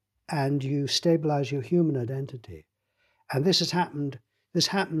up and you stabilize your human identity, and this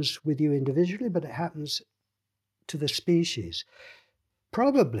happens with you individually, but it happens to the species.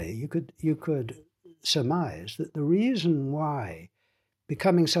 Probably you could surmise that the reason why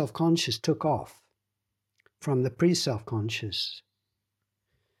becoming self-conscious took off from the pre-self-conscious,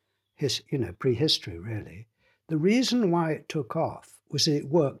 prehistory really, the reason why it took off was that it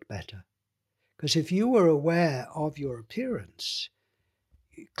worked better. Because if you were aware of your appearance,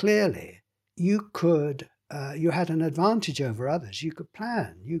 clearly you had an advantage over others. You could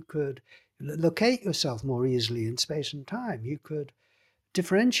plan, you could locate yourself more easily in space and time, you could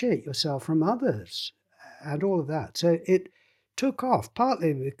differentiate yourself from others and all of that. So it took off,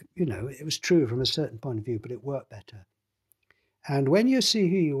 partly, it was true from a certain point of view, but it worked better. And when you see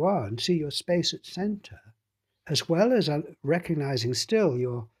who you are and see your space at center, as well as recognizing still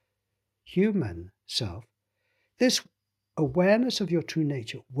your human self, this awareness of your true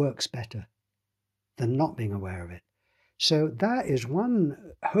nature works better than not being aware of it. So that is one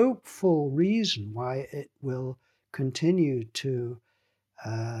hopeful reason why it will continue to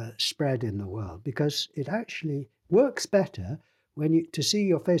spread in the world, because it actually works better to see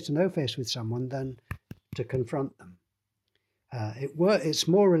your face to no face with someone than to confront them. It's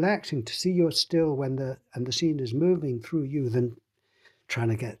more relaxing to see you're still when the scene is moving through you than trying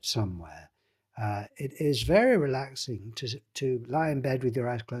to get somewhere. It is very relaxing to lie in bed with your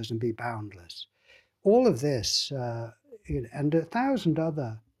eyes closed and be boundless. All of this, and 1,000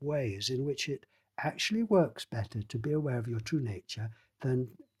 other ways in which it actually works better to be aware of your true nature than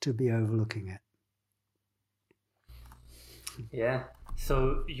to be overlooking it. Yeah.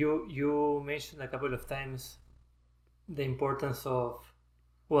 So you mentioned a couple of times the importance of,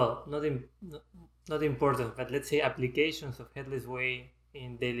 well, not important, but let's say applications of Headless Way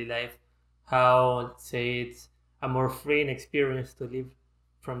in daily life. How, let's say, it's a more freeing experience to live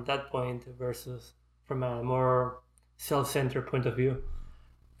from that point versus from a more self-centered point of view.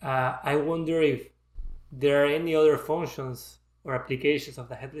 I wonder if there are any other functions or applications of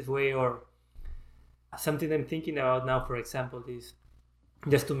the Headless Way, or something I'm thinking about now, for example, is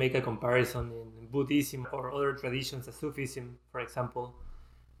just to make a comparison in Buddhism or other traditions, as Sufism, for example.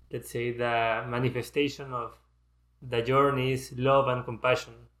 Let's say the manifestation of the journey is love and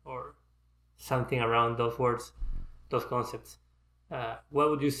compassion, or something around those words, those concepts. What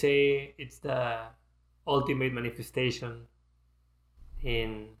would you say it's the ultimate manifestation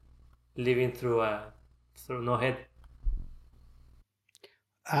in living through no head?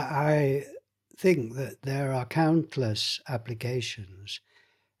 I think that there are countless applications.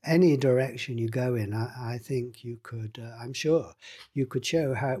 Any direction you go in, I think you could, I'm sure, you could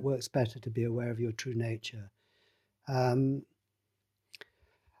show how it works better to be aware of your true nature. I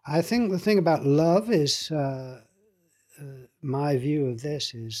think the thing about love is, my view of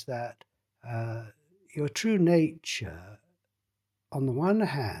this is that your true nature, on the one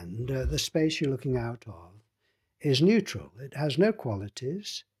hand, the space you're looking out of, is neutral. It has no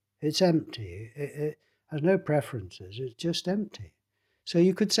qualities. It's empty. It has no preferences. It's just empty. So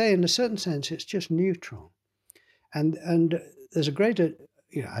you could say, in a certain sense, it's just neutral. And there's a greater,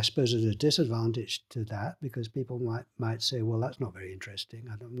 I suppose there's a disadvantage to that, because people might say, well, that's not very interesting.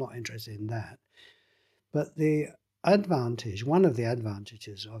 I'm not interested in that. But the advantage, one of the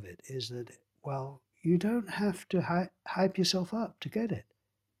advantages of it is that, well, you don't have to hype yourself up to get it.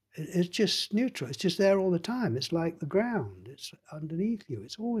 It's just neutral. It's just there all the time. It's like the ground. It's underneath you.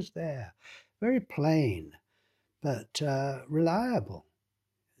 It's always there. Very plain, but reliable.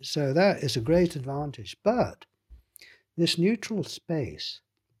 So that is a great advantage. But this neutral space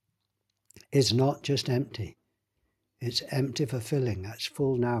is not just empty. It's empty for filling. That's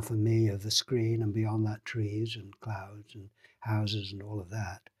full now for me of the screen, and beyond that, trees and clouds and houses and all of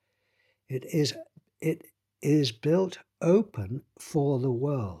that. It is built open for the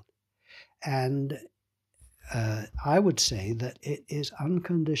world. And I would say that it is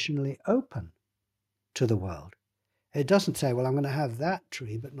unconditionally open to the world. It doesn't say, well, I'm going to have that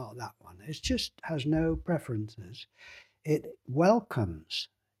tree, but not that one. It just has no preferences. It welcomes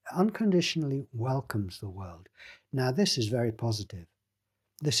unconditionally welcomes the world. Now, this is very positive.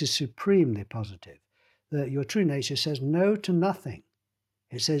 This is supremely positive. Your true nature says no to nothing.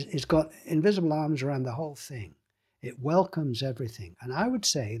 It says it's got invisible arms around the whole thing. It welcomes everything. And I would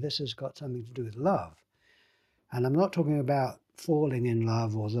say this has got something to do with love. And I'm not talking about falling in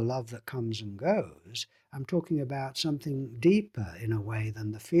love or the love that comes and goes. I'm talking about something deeper in a way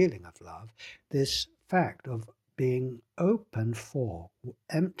than the feeling of love. This fact of being open for,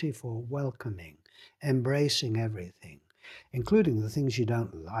 empty for welcoming, embracing everything, including the things you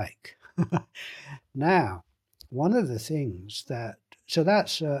don't like. Now, one of the things so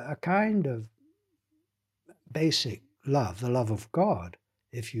that's a kind of basic love, the love of God,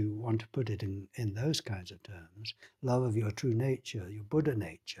 if you want to put it in those kinds of terms, love of your true nature, your Buddha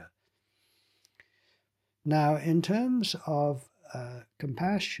nature. Now, in terms of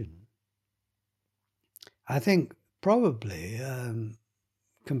compassion, I think probably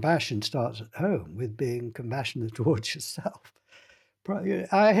compassion starts at home with being compassionate towards yourself.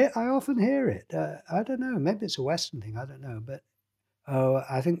 I often hear it. I don't know, maybe it's a Western thing, I don't know, but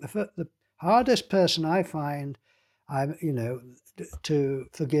I think the hardest person I find to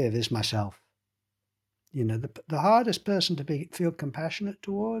forgive is myself. The hardest person to feel compassionate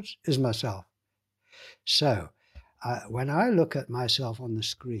towards is myself. So when I look at myself on the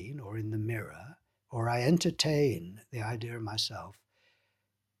screen or in the mirror, or I entertain the idea of myself,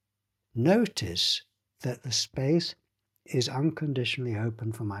 notice that the space is unconditionally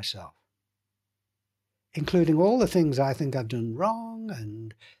open for myself, including all the things I think I've done wrong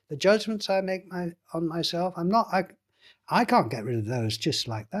and the judgments I make on myself. I can't get rid of those just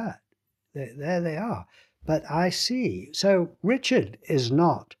like that. There they are. But I see. So Richard is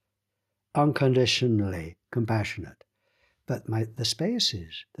not unconditionally compassionate, but the space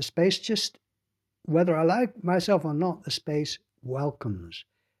is. The space just, whether I like myself or not, the space welcomes.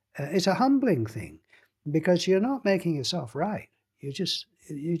 It's a humbling thing because you're not making yourself right. You're just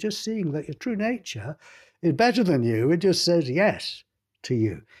seeing that your true nature is better than you. It just says yes to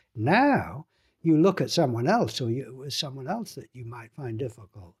you. Now you look at someone else or someone else that you might find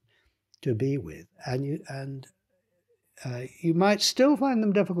difficult to be with, and you might still find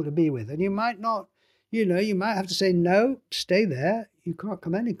them difficult to be with, and you might not, you might have to say, no, stay there. You can't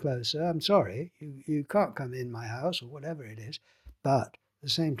come any closer. I'm sorry. You can't come in my house or whatever it is. But at the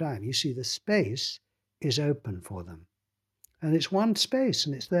same time, you see the space is open for them. And it's one space,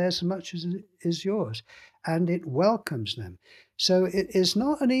 and it's there as much as it is yours. And it welcomes them. So it is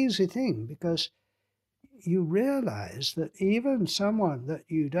not an easy thing, because you realize that even someone that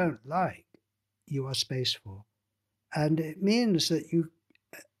you don't like, you are space for. And it means that you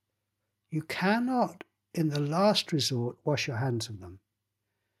cannot, in the last resort, wash your hands of them.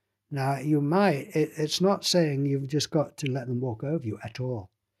 Now, you might, it's not saying you've just got to let them walk over you at all.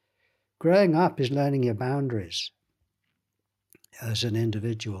 Growing up is learning your boundaries as an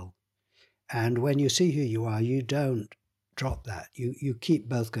individual. And when you see who you are, you don't drop that. You keep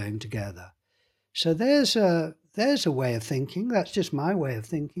both going together. So there's a way of thinking. That's just my way of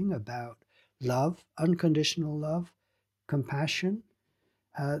thinking about love, unconditional love, compassion,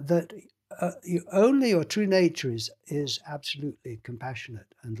 that only your true nature is absolutely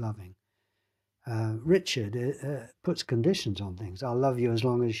compassionate and loving. Richard puts conditions on things. I'll love you as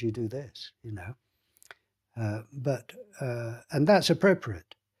long as you do this, and that's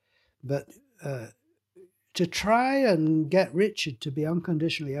appropriate. But to try and get Richard to be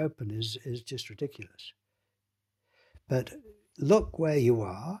unconditionally open is just ridiculous. But look where you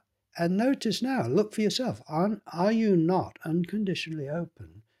are and notice now, look for yourself. Are you not unconditionally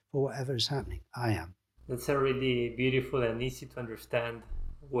open for whatever is happening? I am. That's a really beautiful and easy to understand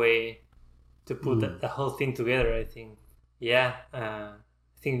way to put the whole thing together, I think. Yeah, I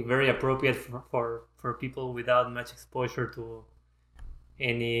think very appropriate for people without much exposure to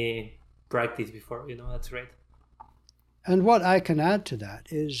any practice before, that's great. And what I can add to that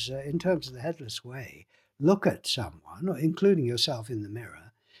is, in terms of the headless way, look at someone, including yourself in the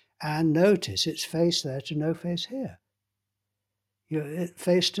mirror, and notice it's face there to no face here.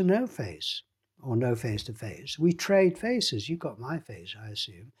 Face to no face, or no face to face. We trade faces. You got my face, I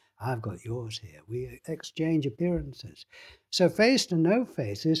assume. I've got yours here. We exchange appearances. So face to no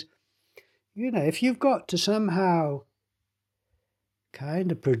face is, if you've got to somehow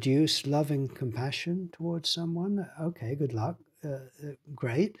kind of produce loving compassion towards someone, okay, good luck,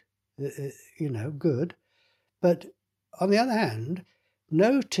 great, good. But on the other hand,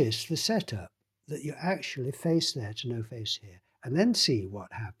 notice the setup that you actually face there to no face here, and then see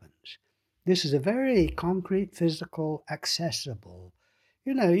what happens. This is a very concrete, physical, accessible.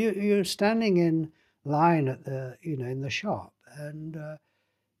 You're standing in line at in the shop, and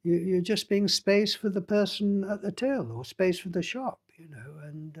You're just being space for the person at the till or space for the shop,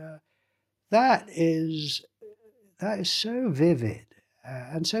 and that is that is so vivid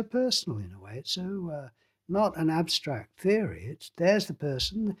and so personal in a way. It's so not an abstract theory. It's there's the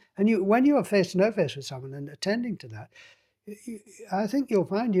person, and you when you are face to face with someone and attending to that, I think you'll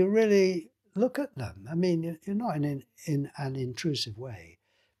find you really look at them. I mean, you're not in an intrusive way,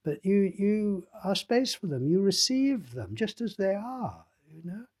 but you are space for them. You receive them just as they are.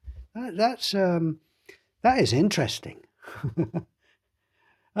 That is interesting.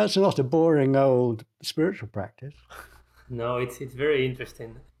 That's not a boring old spiritual practice. No, it's very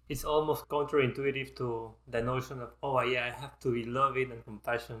interesting. It's almost counterintuitive to the notion of, oh yeah, I have to be loving and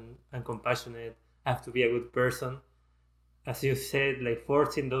compassionate. I have to be a good person. As you said, like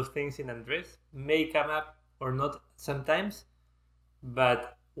forcing those things in Andres may come up or not sometimes,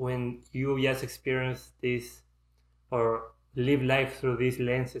 but when you just experience this or live life through these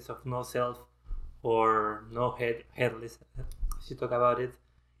lenses of no self or no headless, as you talk about it,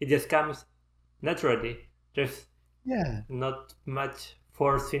 it just comes naturally. There's Yeah. not much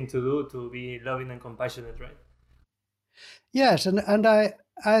forcing to do to be loving and compassionate, right? Yes, and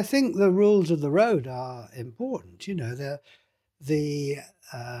I think the rules of the road are important. The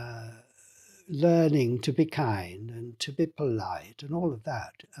learning to be kind and to be polite and all of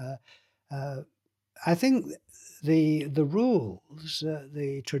that. I think the rules,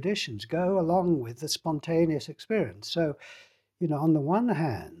 the traditions go along with the spontaneous experience. So, on the one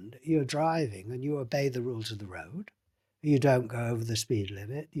hand, you're driving and you obey the rules of the road. You don't go over the speed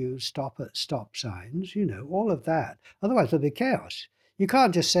limit. You stop at stop signs, all of that. Otherwise, there'll be chaos. You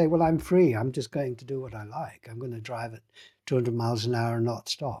can't just say, well, I'm free. I'm just going to do what I like. I'm going to drive at 200 miles an hour and not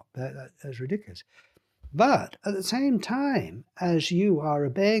stop. That's ridiculous. But at the same time, as you are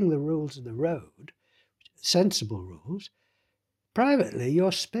obeying the rules of the road, sensible rules, privately,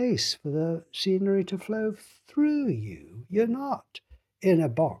 you're space for the scenery to flow through you. You're not in a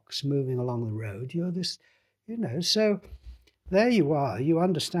box moving along the road. You're this, so there you are. You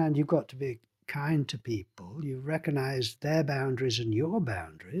understand you've got to be kind to people. You recognize their boundaries and your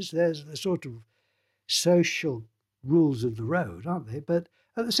boundaries. There's the sort of social rules of the road, aren't they? But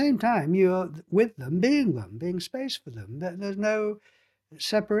at the same time, you're with them, being space for them. There's no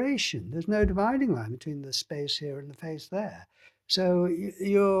separation. There's no dividing line between the space here and the face there. So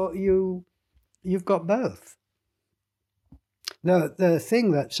you've got both. The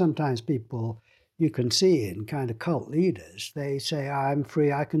thing that sometimes people you can see in kind of cult leaders, they say, I'm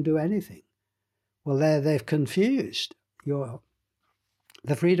free, I can do anything. Well, they've confused the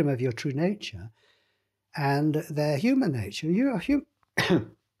freedom of your true nature and their human nature. You're a human.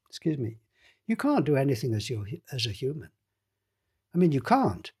 Excuse me. You can't do anything as a human. I mean, you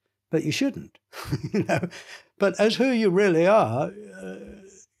can't, but you shouldn't. But as who you really are,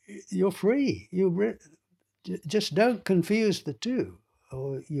 you're free. Just don't confuse the two,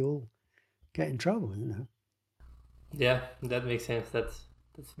 or you'll get in trouble. Yeah, that makes sense. That's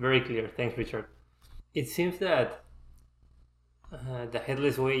very clear. Thanks, Richard. It seems that the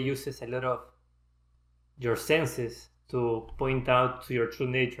Headless Way uses a lot of your senses to point out to your true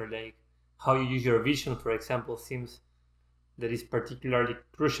nature, like how you use your vision, for example, seems that is particularly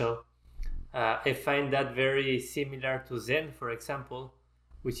crucial. I find that very similar to Zen, for example,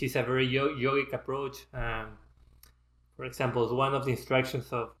 which is a very yogic approach. For example, one of the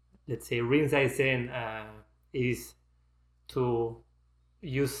instructions of, let's say, Rinzai Zen is to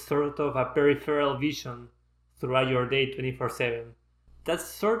use sort of a peripheral vision throughout your day 24/7. That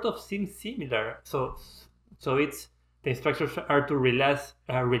sort of seems similar. So it's the instructions are to relax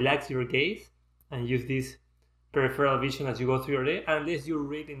your gaze and use this peripheral vision as you go through your day, unless you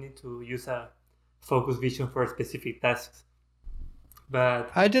really need to use a focus vision for specific tasks. But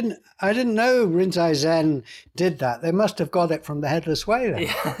I didn't know Rinzai Zen did that. They must have got it from the Headless Way then.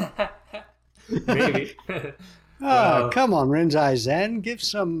 Yeah. Maybe. Well, come on, Rinzai Zen, give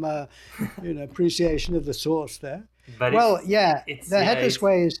some appreciation of the source there. But the Headless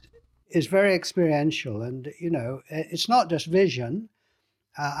Way is very experiential, and it's not just vision.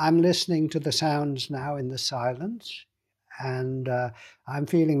 I'm listening to the sounds now in the silence, and I'm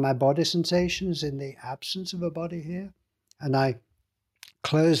feeling my body sensations in the absence of a body here. And I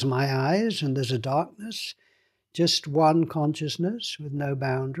close my eyes, and there's a darkness, just one consciousness with no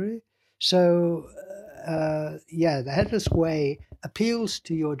boundary. So, the Headless Way appeals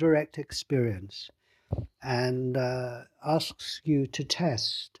to your direct experience and asks you to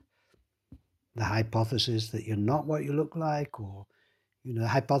test the hypothesis that you're not what you look like, or the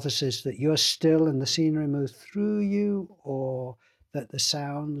hypothesis that you're still and the scenery moves through you, or that the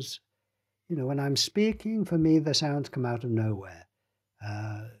sounds, when I'm speaking, for me, the sounds come out of nowhere.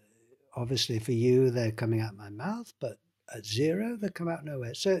 Uh, Obviously, for you, they're coming out my mouth, but at zero, they come out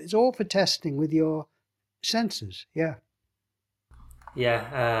nowhere. So it's all for testing with your senses. Yeah.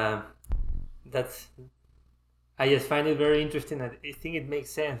 Yeah, that's. I just find it very interesting. And I think it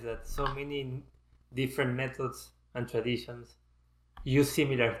makes sense that so many different methods and traditions use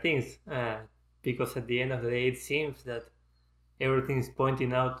similar things, because at the end of the day, it seems that everything is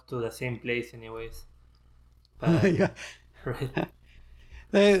pointing out to the same place, anyways. But Yeah. right,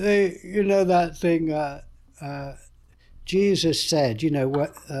 You know that thing. Uh, Jesus said,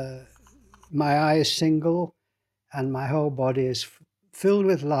 what my eye is single, and my whole body is filled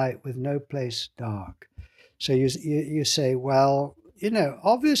with light, with no place dark. So you say, well,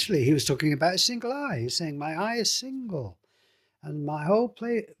 obviously he was talking about a single eye. He's saying my eye is single, and my whole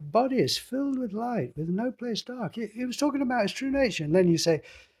body is filled with light, with no place dark. He was talking about his true nature. And then you say,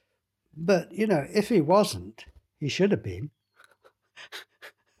 but if he wasn't, he should have been.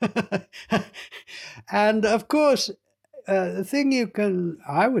 And of course, the thing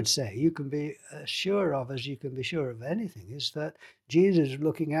I would say, you can be sure of, as you can be sure of anything, is that Jesus is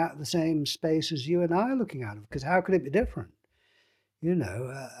looking out the same space as you and I are looking out of, because how could it be different?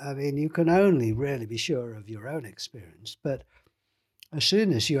 I mean, you can only really be sure of your own experience, but as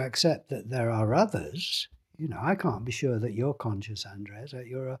soon as you accept that there are others, I can't be sure that you're conscious, Andres, that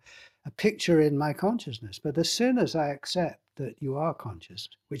you're a picture in my consciousness. But as soon as I accept that you are conscious,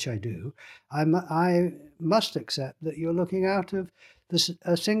 which I do, I must accept that you're looking out of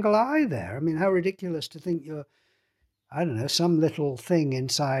a single eye there. I mean, how ridiculous to think you're, I don't know, some little thing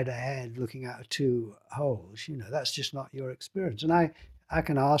inside a head looking out of two holes. That's just not your experience. And I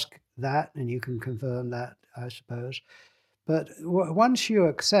can ask that, and you can confirm that, I suppose. But once you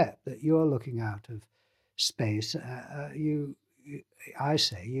accept that you're looking out of space, I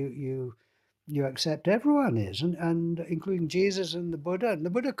say you accept everyone is, and including Jesus and the Buddha. And the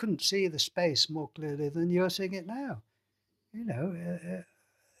Buddha couldn't see the space more clearly than you're seeing it now.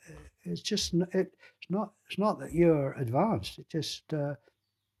 It's just it's not that you're advanced. It just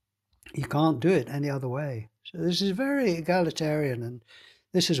you can't do it any other way. So this is very egalitarian, and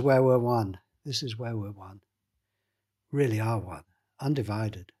this is where we're one. This is where we're one. Really are one,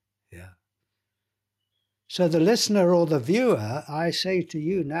 undivided. Yeah. So the listener or the viewer, I say to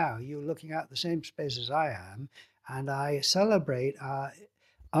you now, you're looking at the same space as I am, and I celebrate our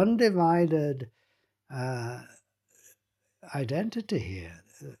undivided identity here.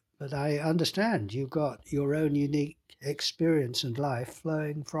 But I understand you've got your own unique experience and life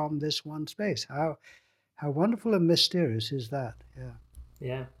flowing from this one space. How wonderful and mysterious is that? Yeah.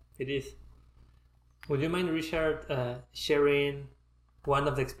 Yeah, it is. Would you mind, Richard, sharing one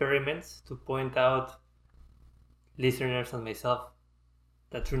of the experiments to point out listeners and myself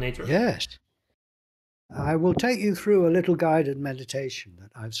the true nature? Yes. I will take you through a little guided meditation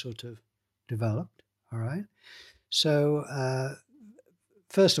that I've sort of developed. All right. So,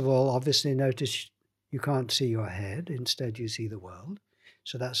 first of all, obviously notice you can't see your head. Instead, you see the world.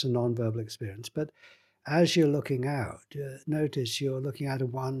 So that's a non-verbal experience. But as you're looking out, notice you're looking out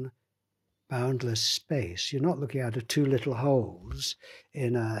of one boundless space. You're not looking out of two little holes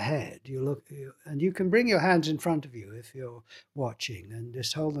in a head. And you can bring your hands in front of you if you're watching, and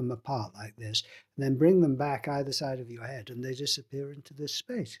just hold them apart like this, and then bring them back either side of your head, and they disappear into this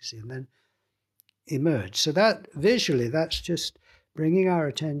space, you see, and then emerge. So that visually, that's just bringing our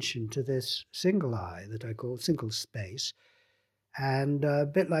attention to this single eye that I call single space. And a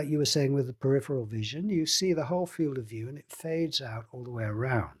bit like you were saying with the peripheral vision, you see the whole field of view and it fades out all the way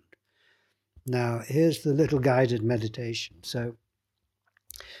around. Now, here's the little guided meditation. So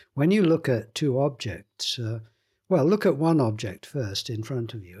when you look at two objects, look at one object first in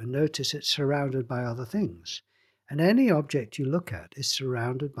front of you and notice it's surrounded by other things. And any object you look at is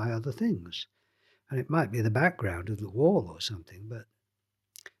surrounded by other things. And it might be the background of the wall or something, but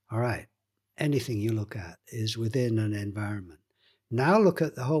all right, anything you look at is within an environment. Now look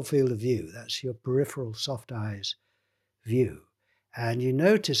at the whole field of view. That's your peripheral soft eyes view. And you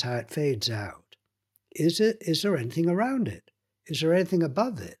notice how it fades out. Is there anything around it? Is there anything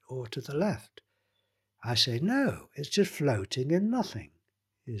above it or to the left? I say, no, it's just floating in nothing.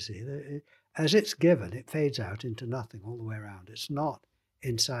 You see, as it's given, it fades out into nothing all the way around. It's not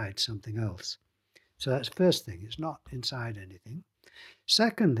inside something else. So that's the first thing. It's not inside anything.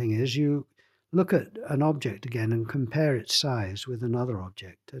 Second thing is you look at an object again and compare its size with another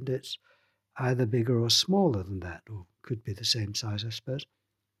object, and it's either bigger or smaller than that, or could be the same size, I suppose.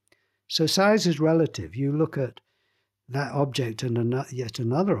 So size is relative. You look at that object and yet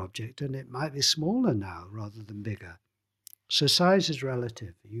another object, and it might be smaller now rather than bigger. So size is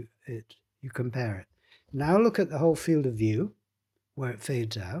relative. You compare it. Now look at the whole field of view, where it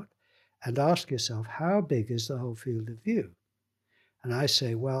fades out, and ask yourself, how big is the whole field of view? And I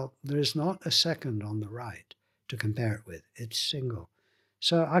say, well, there is not a second on the right to compare it with. It's single.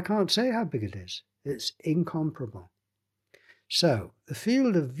 So I can't say how big it is. It's incomparable. So the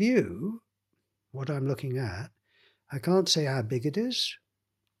field of view, what I'm looking at, I can't say how big it is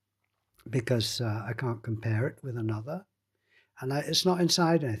because I can't compare it with another. And it's not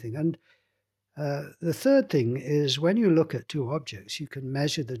inside anything. And the third thing is when you look at two objects, you can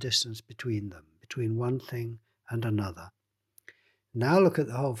measure the distance between them, between one thing and another. Now look at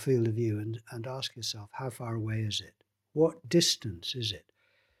the whole field of view and ask yourself, how far away is it? What distance is it?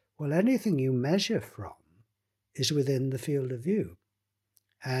 Well, anything you measure from is within the field of view.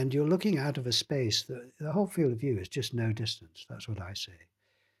 And you're looking out of a space that the whole field of view is just no distance. That's what I say.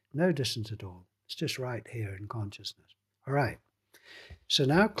 No distance at all. It's just right here in consciousness. All right. So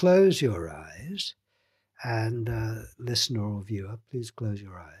now close your eyes and listener or viewer, please close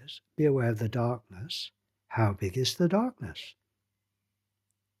your eyes. Be aware of the darkness. How big is the darkness?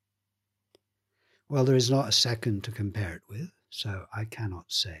 Well, there is not a second to compare it with, so I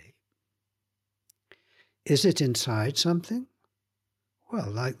cannot say. Is it inside something? Well,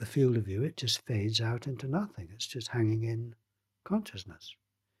 like the field of view, it just fades out into nothing. It's just hanging in consciousness.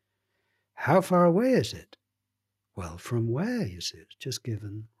 How far away is it? Well, from where is it? It's just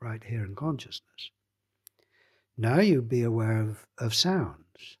given right here in consciousness. Now you be aware of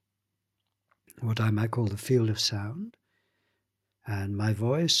sounds, what I might call the field of sound, and my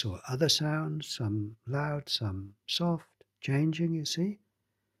voice or other sounds, some loud, some soft, changing, you see.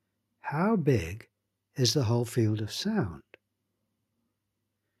 How big is the whole field of sound?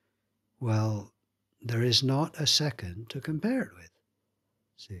 Well, there is not a second to compare it with.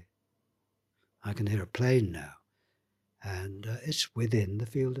 See, I can hear a plane now, and it's within the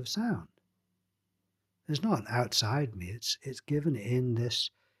field of sound. It's not outside me, it's given in this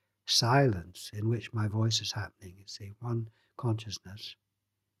silence in which my voice is happening, you see, one consciousness.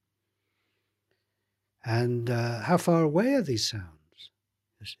 And how far away are these sounds?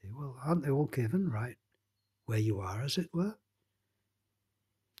 You see, well, aren't they all given right where you are, as it were?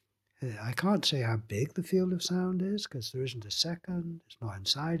 I can't say how big the field of sound is because there isn't a second, it's not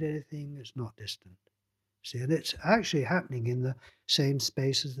inside anything, it's not distant. See, and it's actually happening in the same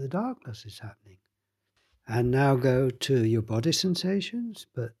space as the darkness is happening. And now go to your body sensations,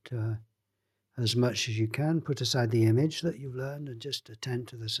 but as much as you can, put aside the image that you've learned and just attend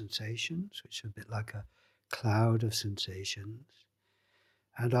to the sensations, which are a bit like a cloud of sensations,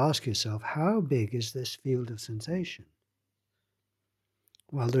 and ask yourself, how big is this field of sensation?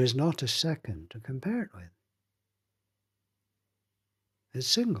 Well, there is not a second to compare it with. It's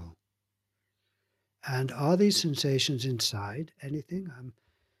single. And are these sensations inside anything?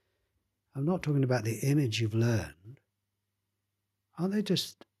 I'm not talking about the image you've learned. Aren't they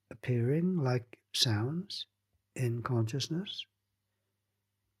just appearing like sounds in consciousness?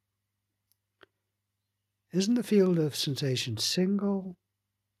 Isn't the field of sensation single?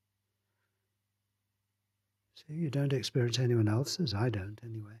 See, you don't experience anyone else's. I don't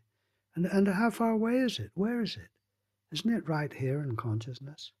anyway. And how far away is it? Where is it? Isn't it right here in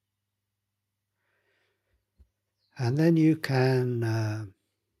consciousness? And then you can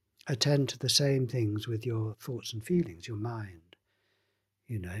attend to the same things with your thoughts and feelings, your mind.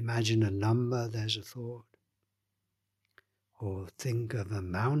 You know, imagine a number, there's a thought. Or think of a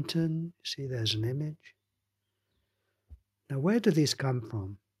mountain, see there's an image. Now where do these come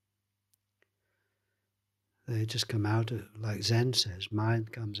from? They just come out of, like Zen says,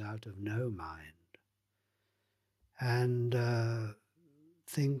 mind comes out of no mind. And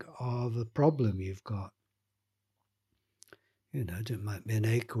think of a problem you've got. You know, it might be an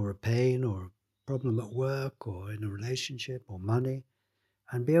ache or a pain or a problem at work or in a relationship or money.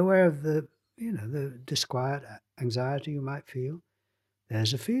 And be aware of the disquiet, anxiety you might feel.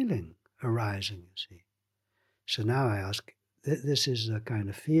 There's a feeling arising, you see. So now I ask, this is a kind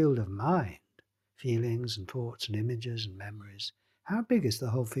of field of mind, feelings and thoughts and images and memories. How big is the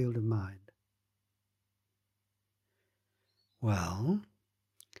whole field of mind? Well,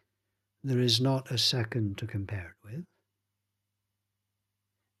 there is not a second to compare it with.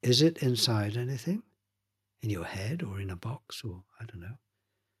 Is it inside anything? In your head or in a box or I don't know?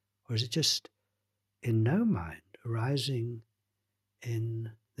 Or is it just in no mind, arising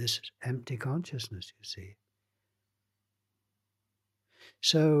in this empty consciousness, you see?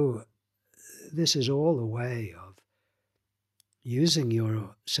 So this is all a way of using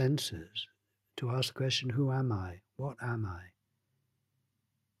your senses to ask the question, who am I? What am I?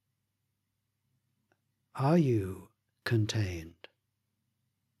 Are you contained?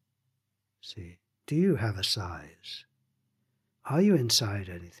 See, do you have a size? Are you inside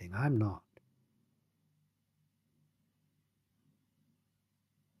anything? I'm not.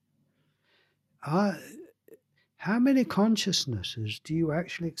 Are, how many consciousnesses do you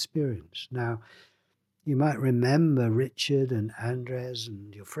actually experience? Now, you might remember Richard and Andres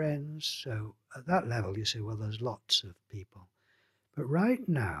and your friends. So at that level, you say, well, there's lots of people. But right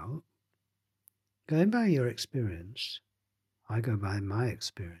now, going by your experience, I go by my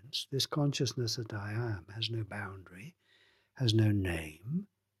experience, this consciousness that I am has no boundary, has no name,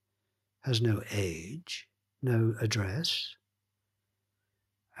 has no age, no address,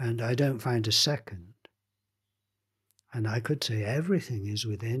 and I don't find a second. And I could say everything is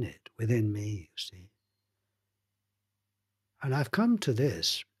within it, within me, you see. And I've come to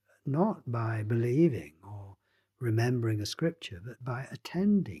this not by believing or remembering a scripture, but by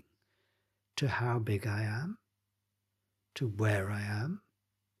attending to how big I am, to where I am.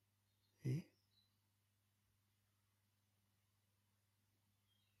 See?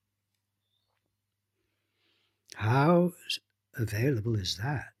 How available is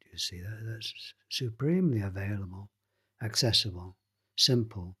that? You see, that's supremely available, accessible,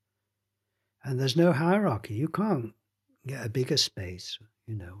 simple. And there's no hierarchy. You can't get a bigger space,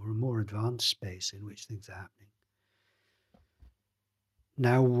 or a more advanced space in which things are happening.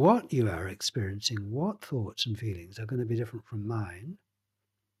 Now, what you are experiencing, what thoughts and feelings are going to be different from mine,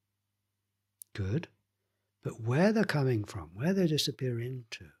 good, but where they're coming from, where they disappear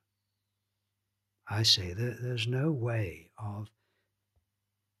into, I say that there's no way of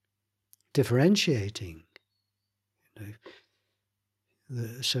differentiating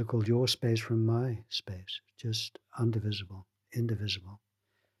the so-called your space from my space, just undivisible, indivisible.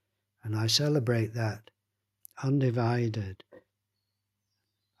 And I celebrate that undivided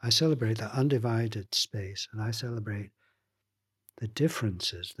space, and I celebrate the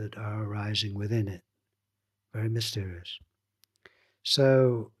differences that are arising within it. Very mysterious.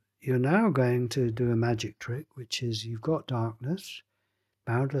 So you're now going to do a magic trick, which is you've got darkness,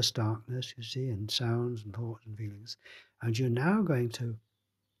 boundless darkness, you see, and sounds and thoughts and feelings. And you're now going to,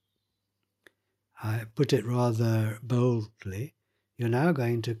 I put it rather boldly, you're now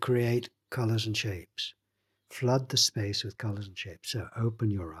going to create colors and shapes. Flood the space with colors and shapes. So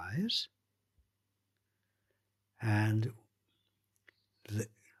open your eyes and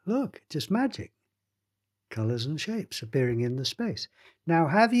look, just magic. Colors and shapes appearing in the space. Now,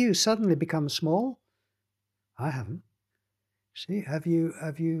 have you suddenly become small? I haven't. See, have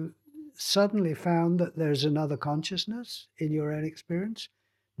you suddenly found that there's another consciousness in your own experience?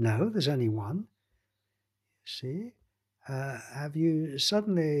 No, there's only one. See, have you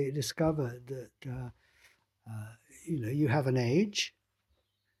suddenly discovered that you have an age?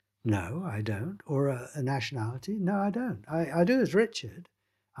 No, I don't. Or a nationality? No, I don't. I do as Richard.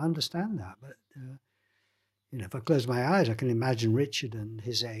 I understand that, but if I close my eyes, I can imagine Richard and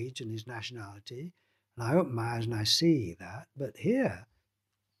his age and his nationality, and I open my eyes and I see that. But here,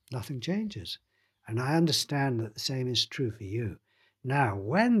 nothing changes, and I understand that the same is true for you. Now,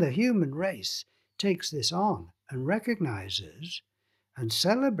 when the human race takes this on and recognizes and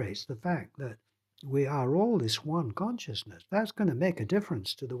celebrates the fact that we are all this one consciousness, that's going to make a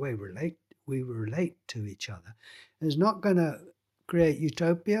difference to the way we relate to each other. It's not going to create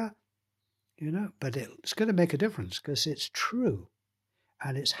utopia, but it's going to make a difference because it's true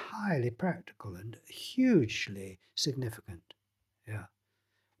and it's highly practical and hugely significant. Yeah.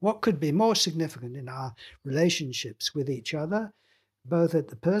 What could be more significant in our relationships with each other, both at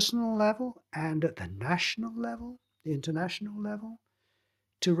the personal level and at the national level, the international level,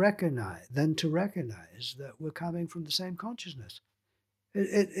 to recognize that we're coming from the same consciousness.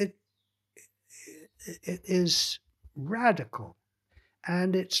 It is radical,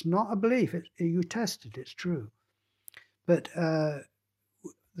 and it's not a belief. You test it, it's true. But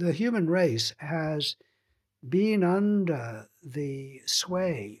the human race has been under the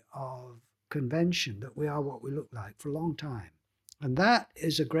sway of convention that we are what we look like for a long time. And that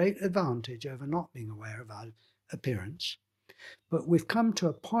is a great advantage over not being aware of our appearance. But we've come to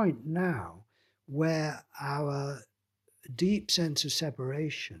a point now where our deep sense of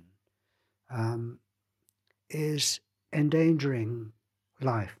separation is endangering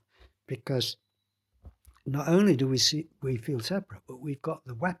life, because not only do we feel separate, but we've got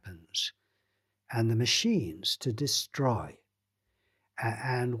the weapons and the machines to destroy.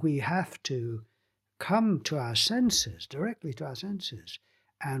 And we have to come to our senses, directly to our senses,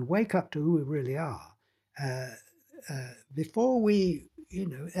 and wake up to who we really are. Before we,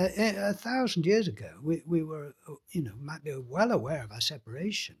 1,000 years ago, we were, might be well aware of our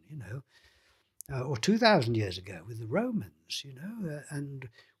separation, or 2,000 years ago with the Romans, and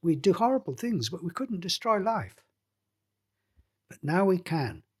we do horrible things, but we couldn't destroy life. but now we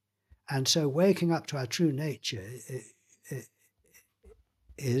can. And so waking up to our true nature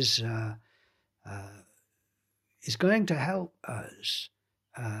is going to help us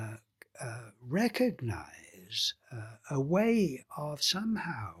recognize a way of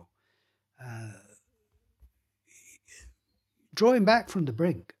somehow drawing back from the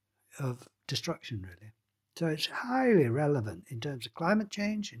brink of destruction, really. So it's highly relevant in terms of climate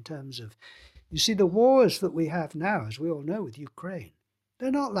change, in terms of, you see, the wars that we have now, as we all know with Ukraine,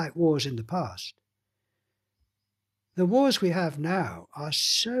 they're not like wars in the past. The wars we have now are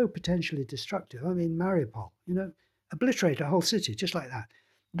so potentially destructive. I mean, Mariupol, obliterate a whole city just like that.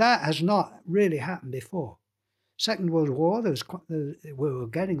 That has not really happened before. Second World War, we were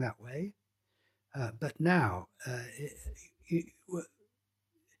getting that way. But now,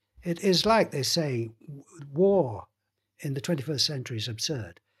 it is like they say, war in the 21st century is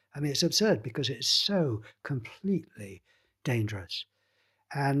absurd. I mean, it's absurd because it's so completely dangerous.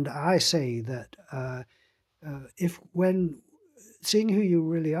 And I say that when seeing who you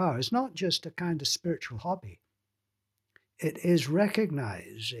really are is not just a kind of spiritual hobby, it is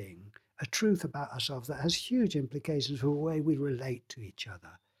recognizing a truth about ourselves that has huge implications for the way we relate to each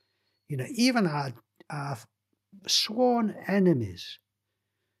other. Even our sworn enemies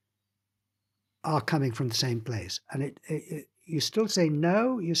are coming from the same place. And you still say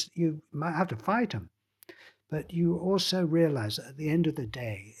no, you might have to fight them, but you also realize that at the end of the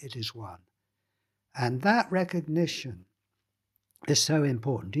day, it is one. And that recognition is so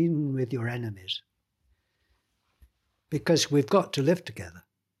important, even with your enemies, because we've got to live together.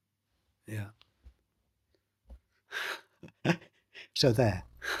 Yeah. So there.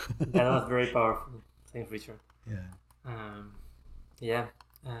 That was very powerful. Thanks, Richard. Yeah.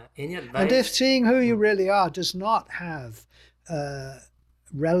 Any advice? And if seeing who you really are does not have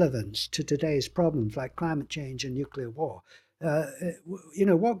relevance to today's problems like climate change and nuclear war,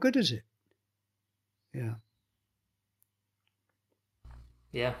 what good is it? Yeah.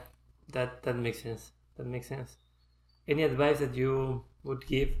 Yeah, that makes sense. That makes sense. Any advice that you would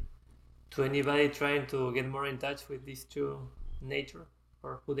give to anybody trying to get more in touch with these two nature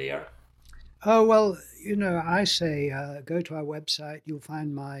or who they are? Oh, well, I say go to our website. You'll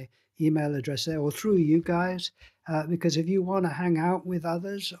find my email address there, or through you guys, because if you want to hang out with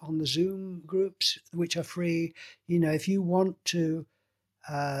others on the Zoom groups, which are free, if you want to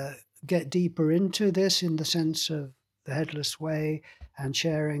get deeper into this in the sense of the Headless Way and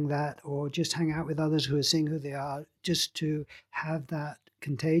sharing that, or just hang out with others who are seeing who they are, just to have that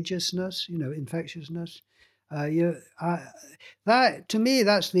contagiousness, infectiousness. That to me,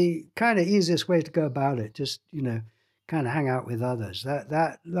 that's the kind of easiest way to go about it. Just kind of hang out with others.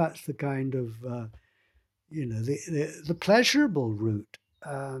 That's the kind of the pleasurable route.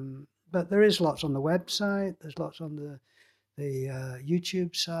 But there is lots on the website. There's lots on the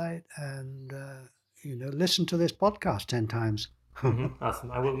YouTube site, and listen to this podcast 10 times.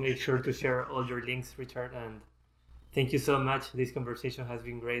 Awesome. I will make sure to share all your links, Richard. And thank you so much. This conversation has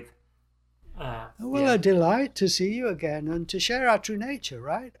been great. A delight to see you again and to share our true nature,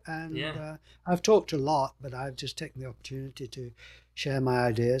 right? And I've talked a lot, but I've just taken the opportunity to share my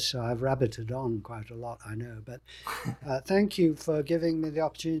ideas. So I've rabbited on quite a lot, I know. But thank you for giving me the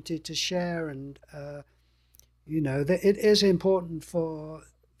opportunity to share. And it is important for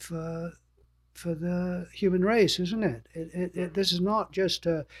the human race, isn't it? This is not just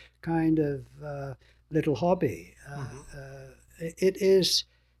a kind of little hobby. It is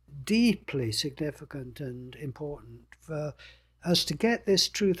deeply significant and important for us to get this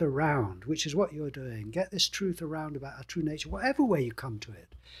truth around, which is what you're doing. Get this truth around about our true nature, whatever way you come to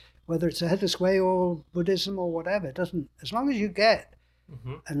it, whether it's a Headless Way or Buddhism or whatever. It doesn't, as long as you get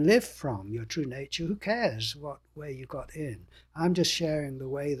and live from your true nature, who cares what way you got in? I'm just sharing the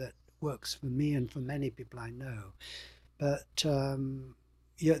way that works for me and for many people I know. But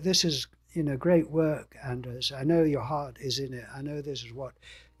this is great work, Anders. I know your heart is in it. I know this is what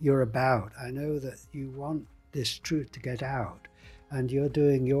you're about. I know that you want this truth to get out, and you're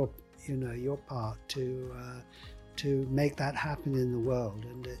doing your part to make that happen in the world.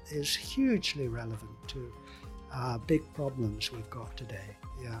 And it is hugely relevant to our big problems we've got today.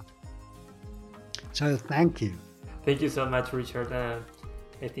 Yeah. So thank you. Thank you so much, Richard. I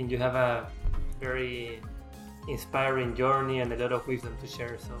think you have a very inspiring journey and a lot of wisdom to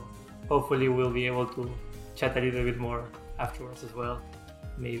share. So hopefully we'll be able to chat a little bit more afterwards as well.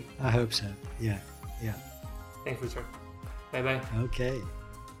 Maybe. I hope so. Yeah. Thanks, Richard. Bye-bye. Okay.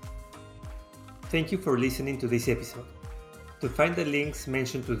 Thank you for listening to this episode. To find the links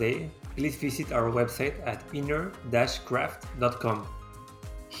mentioned today, please visit our website at inner-craft.com.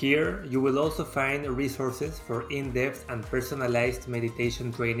 Here, you will also find resources for in-depth and personalized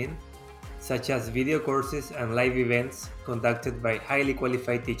meditation training, such as video courses and live events conducted by highly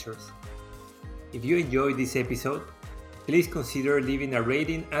qualified teachers. If you enjoyed this episode, please consider leaving a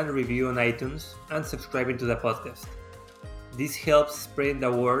rating and review on iTunes and subscribing to the podcast. This helps spread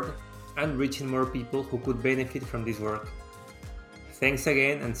the word and reaching more people who could benefit from this work. Thanks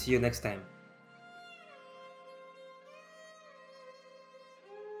again and see you next time.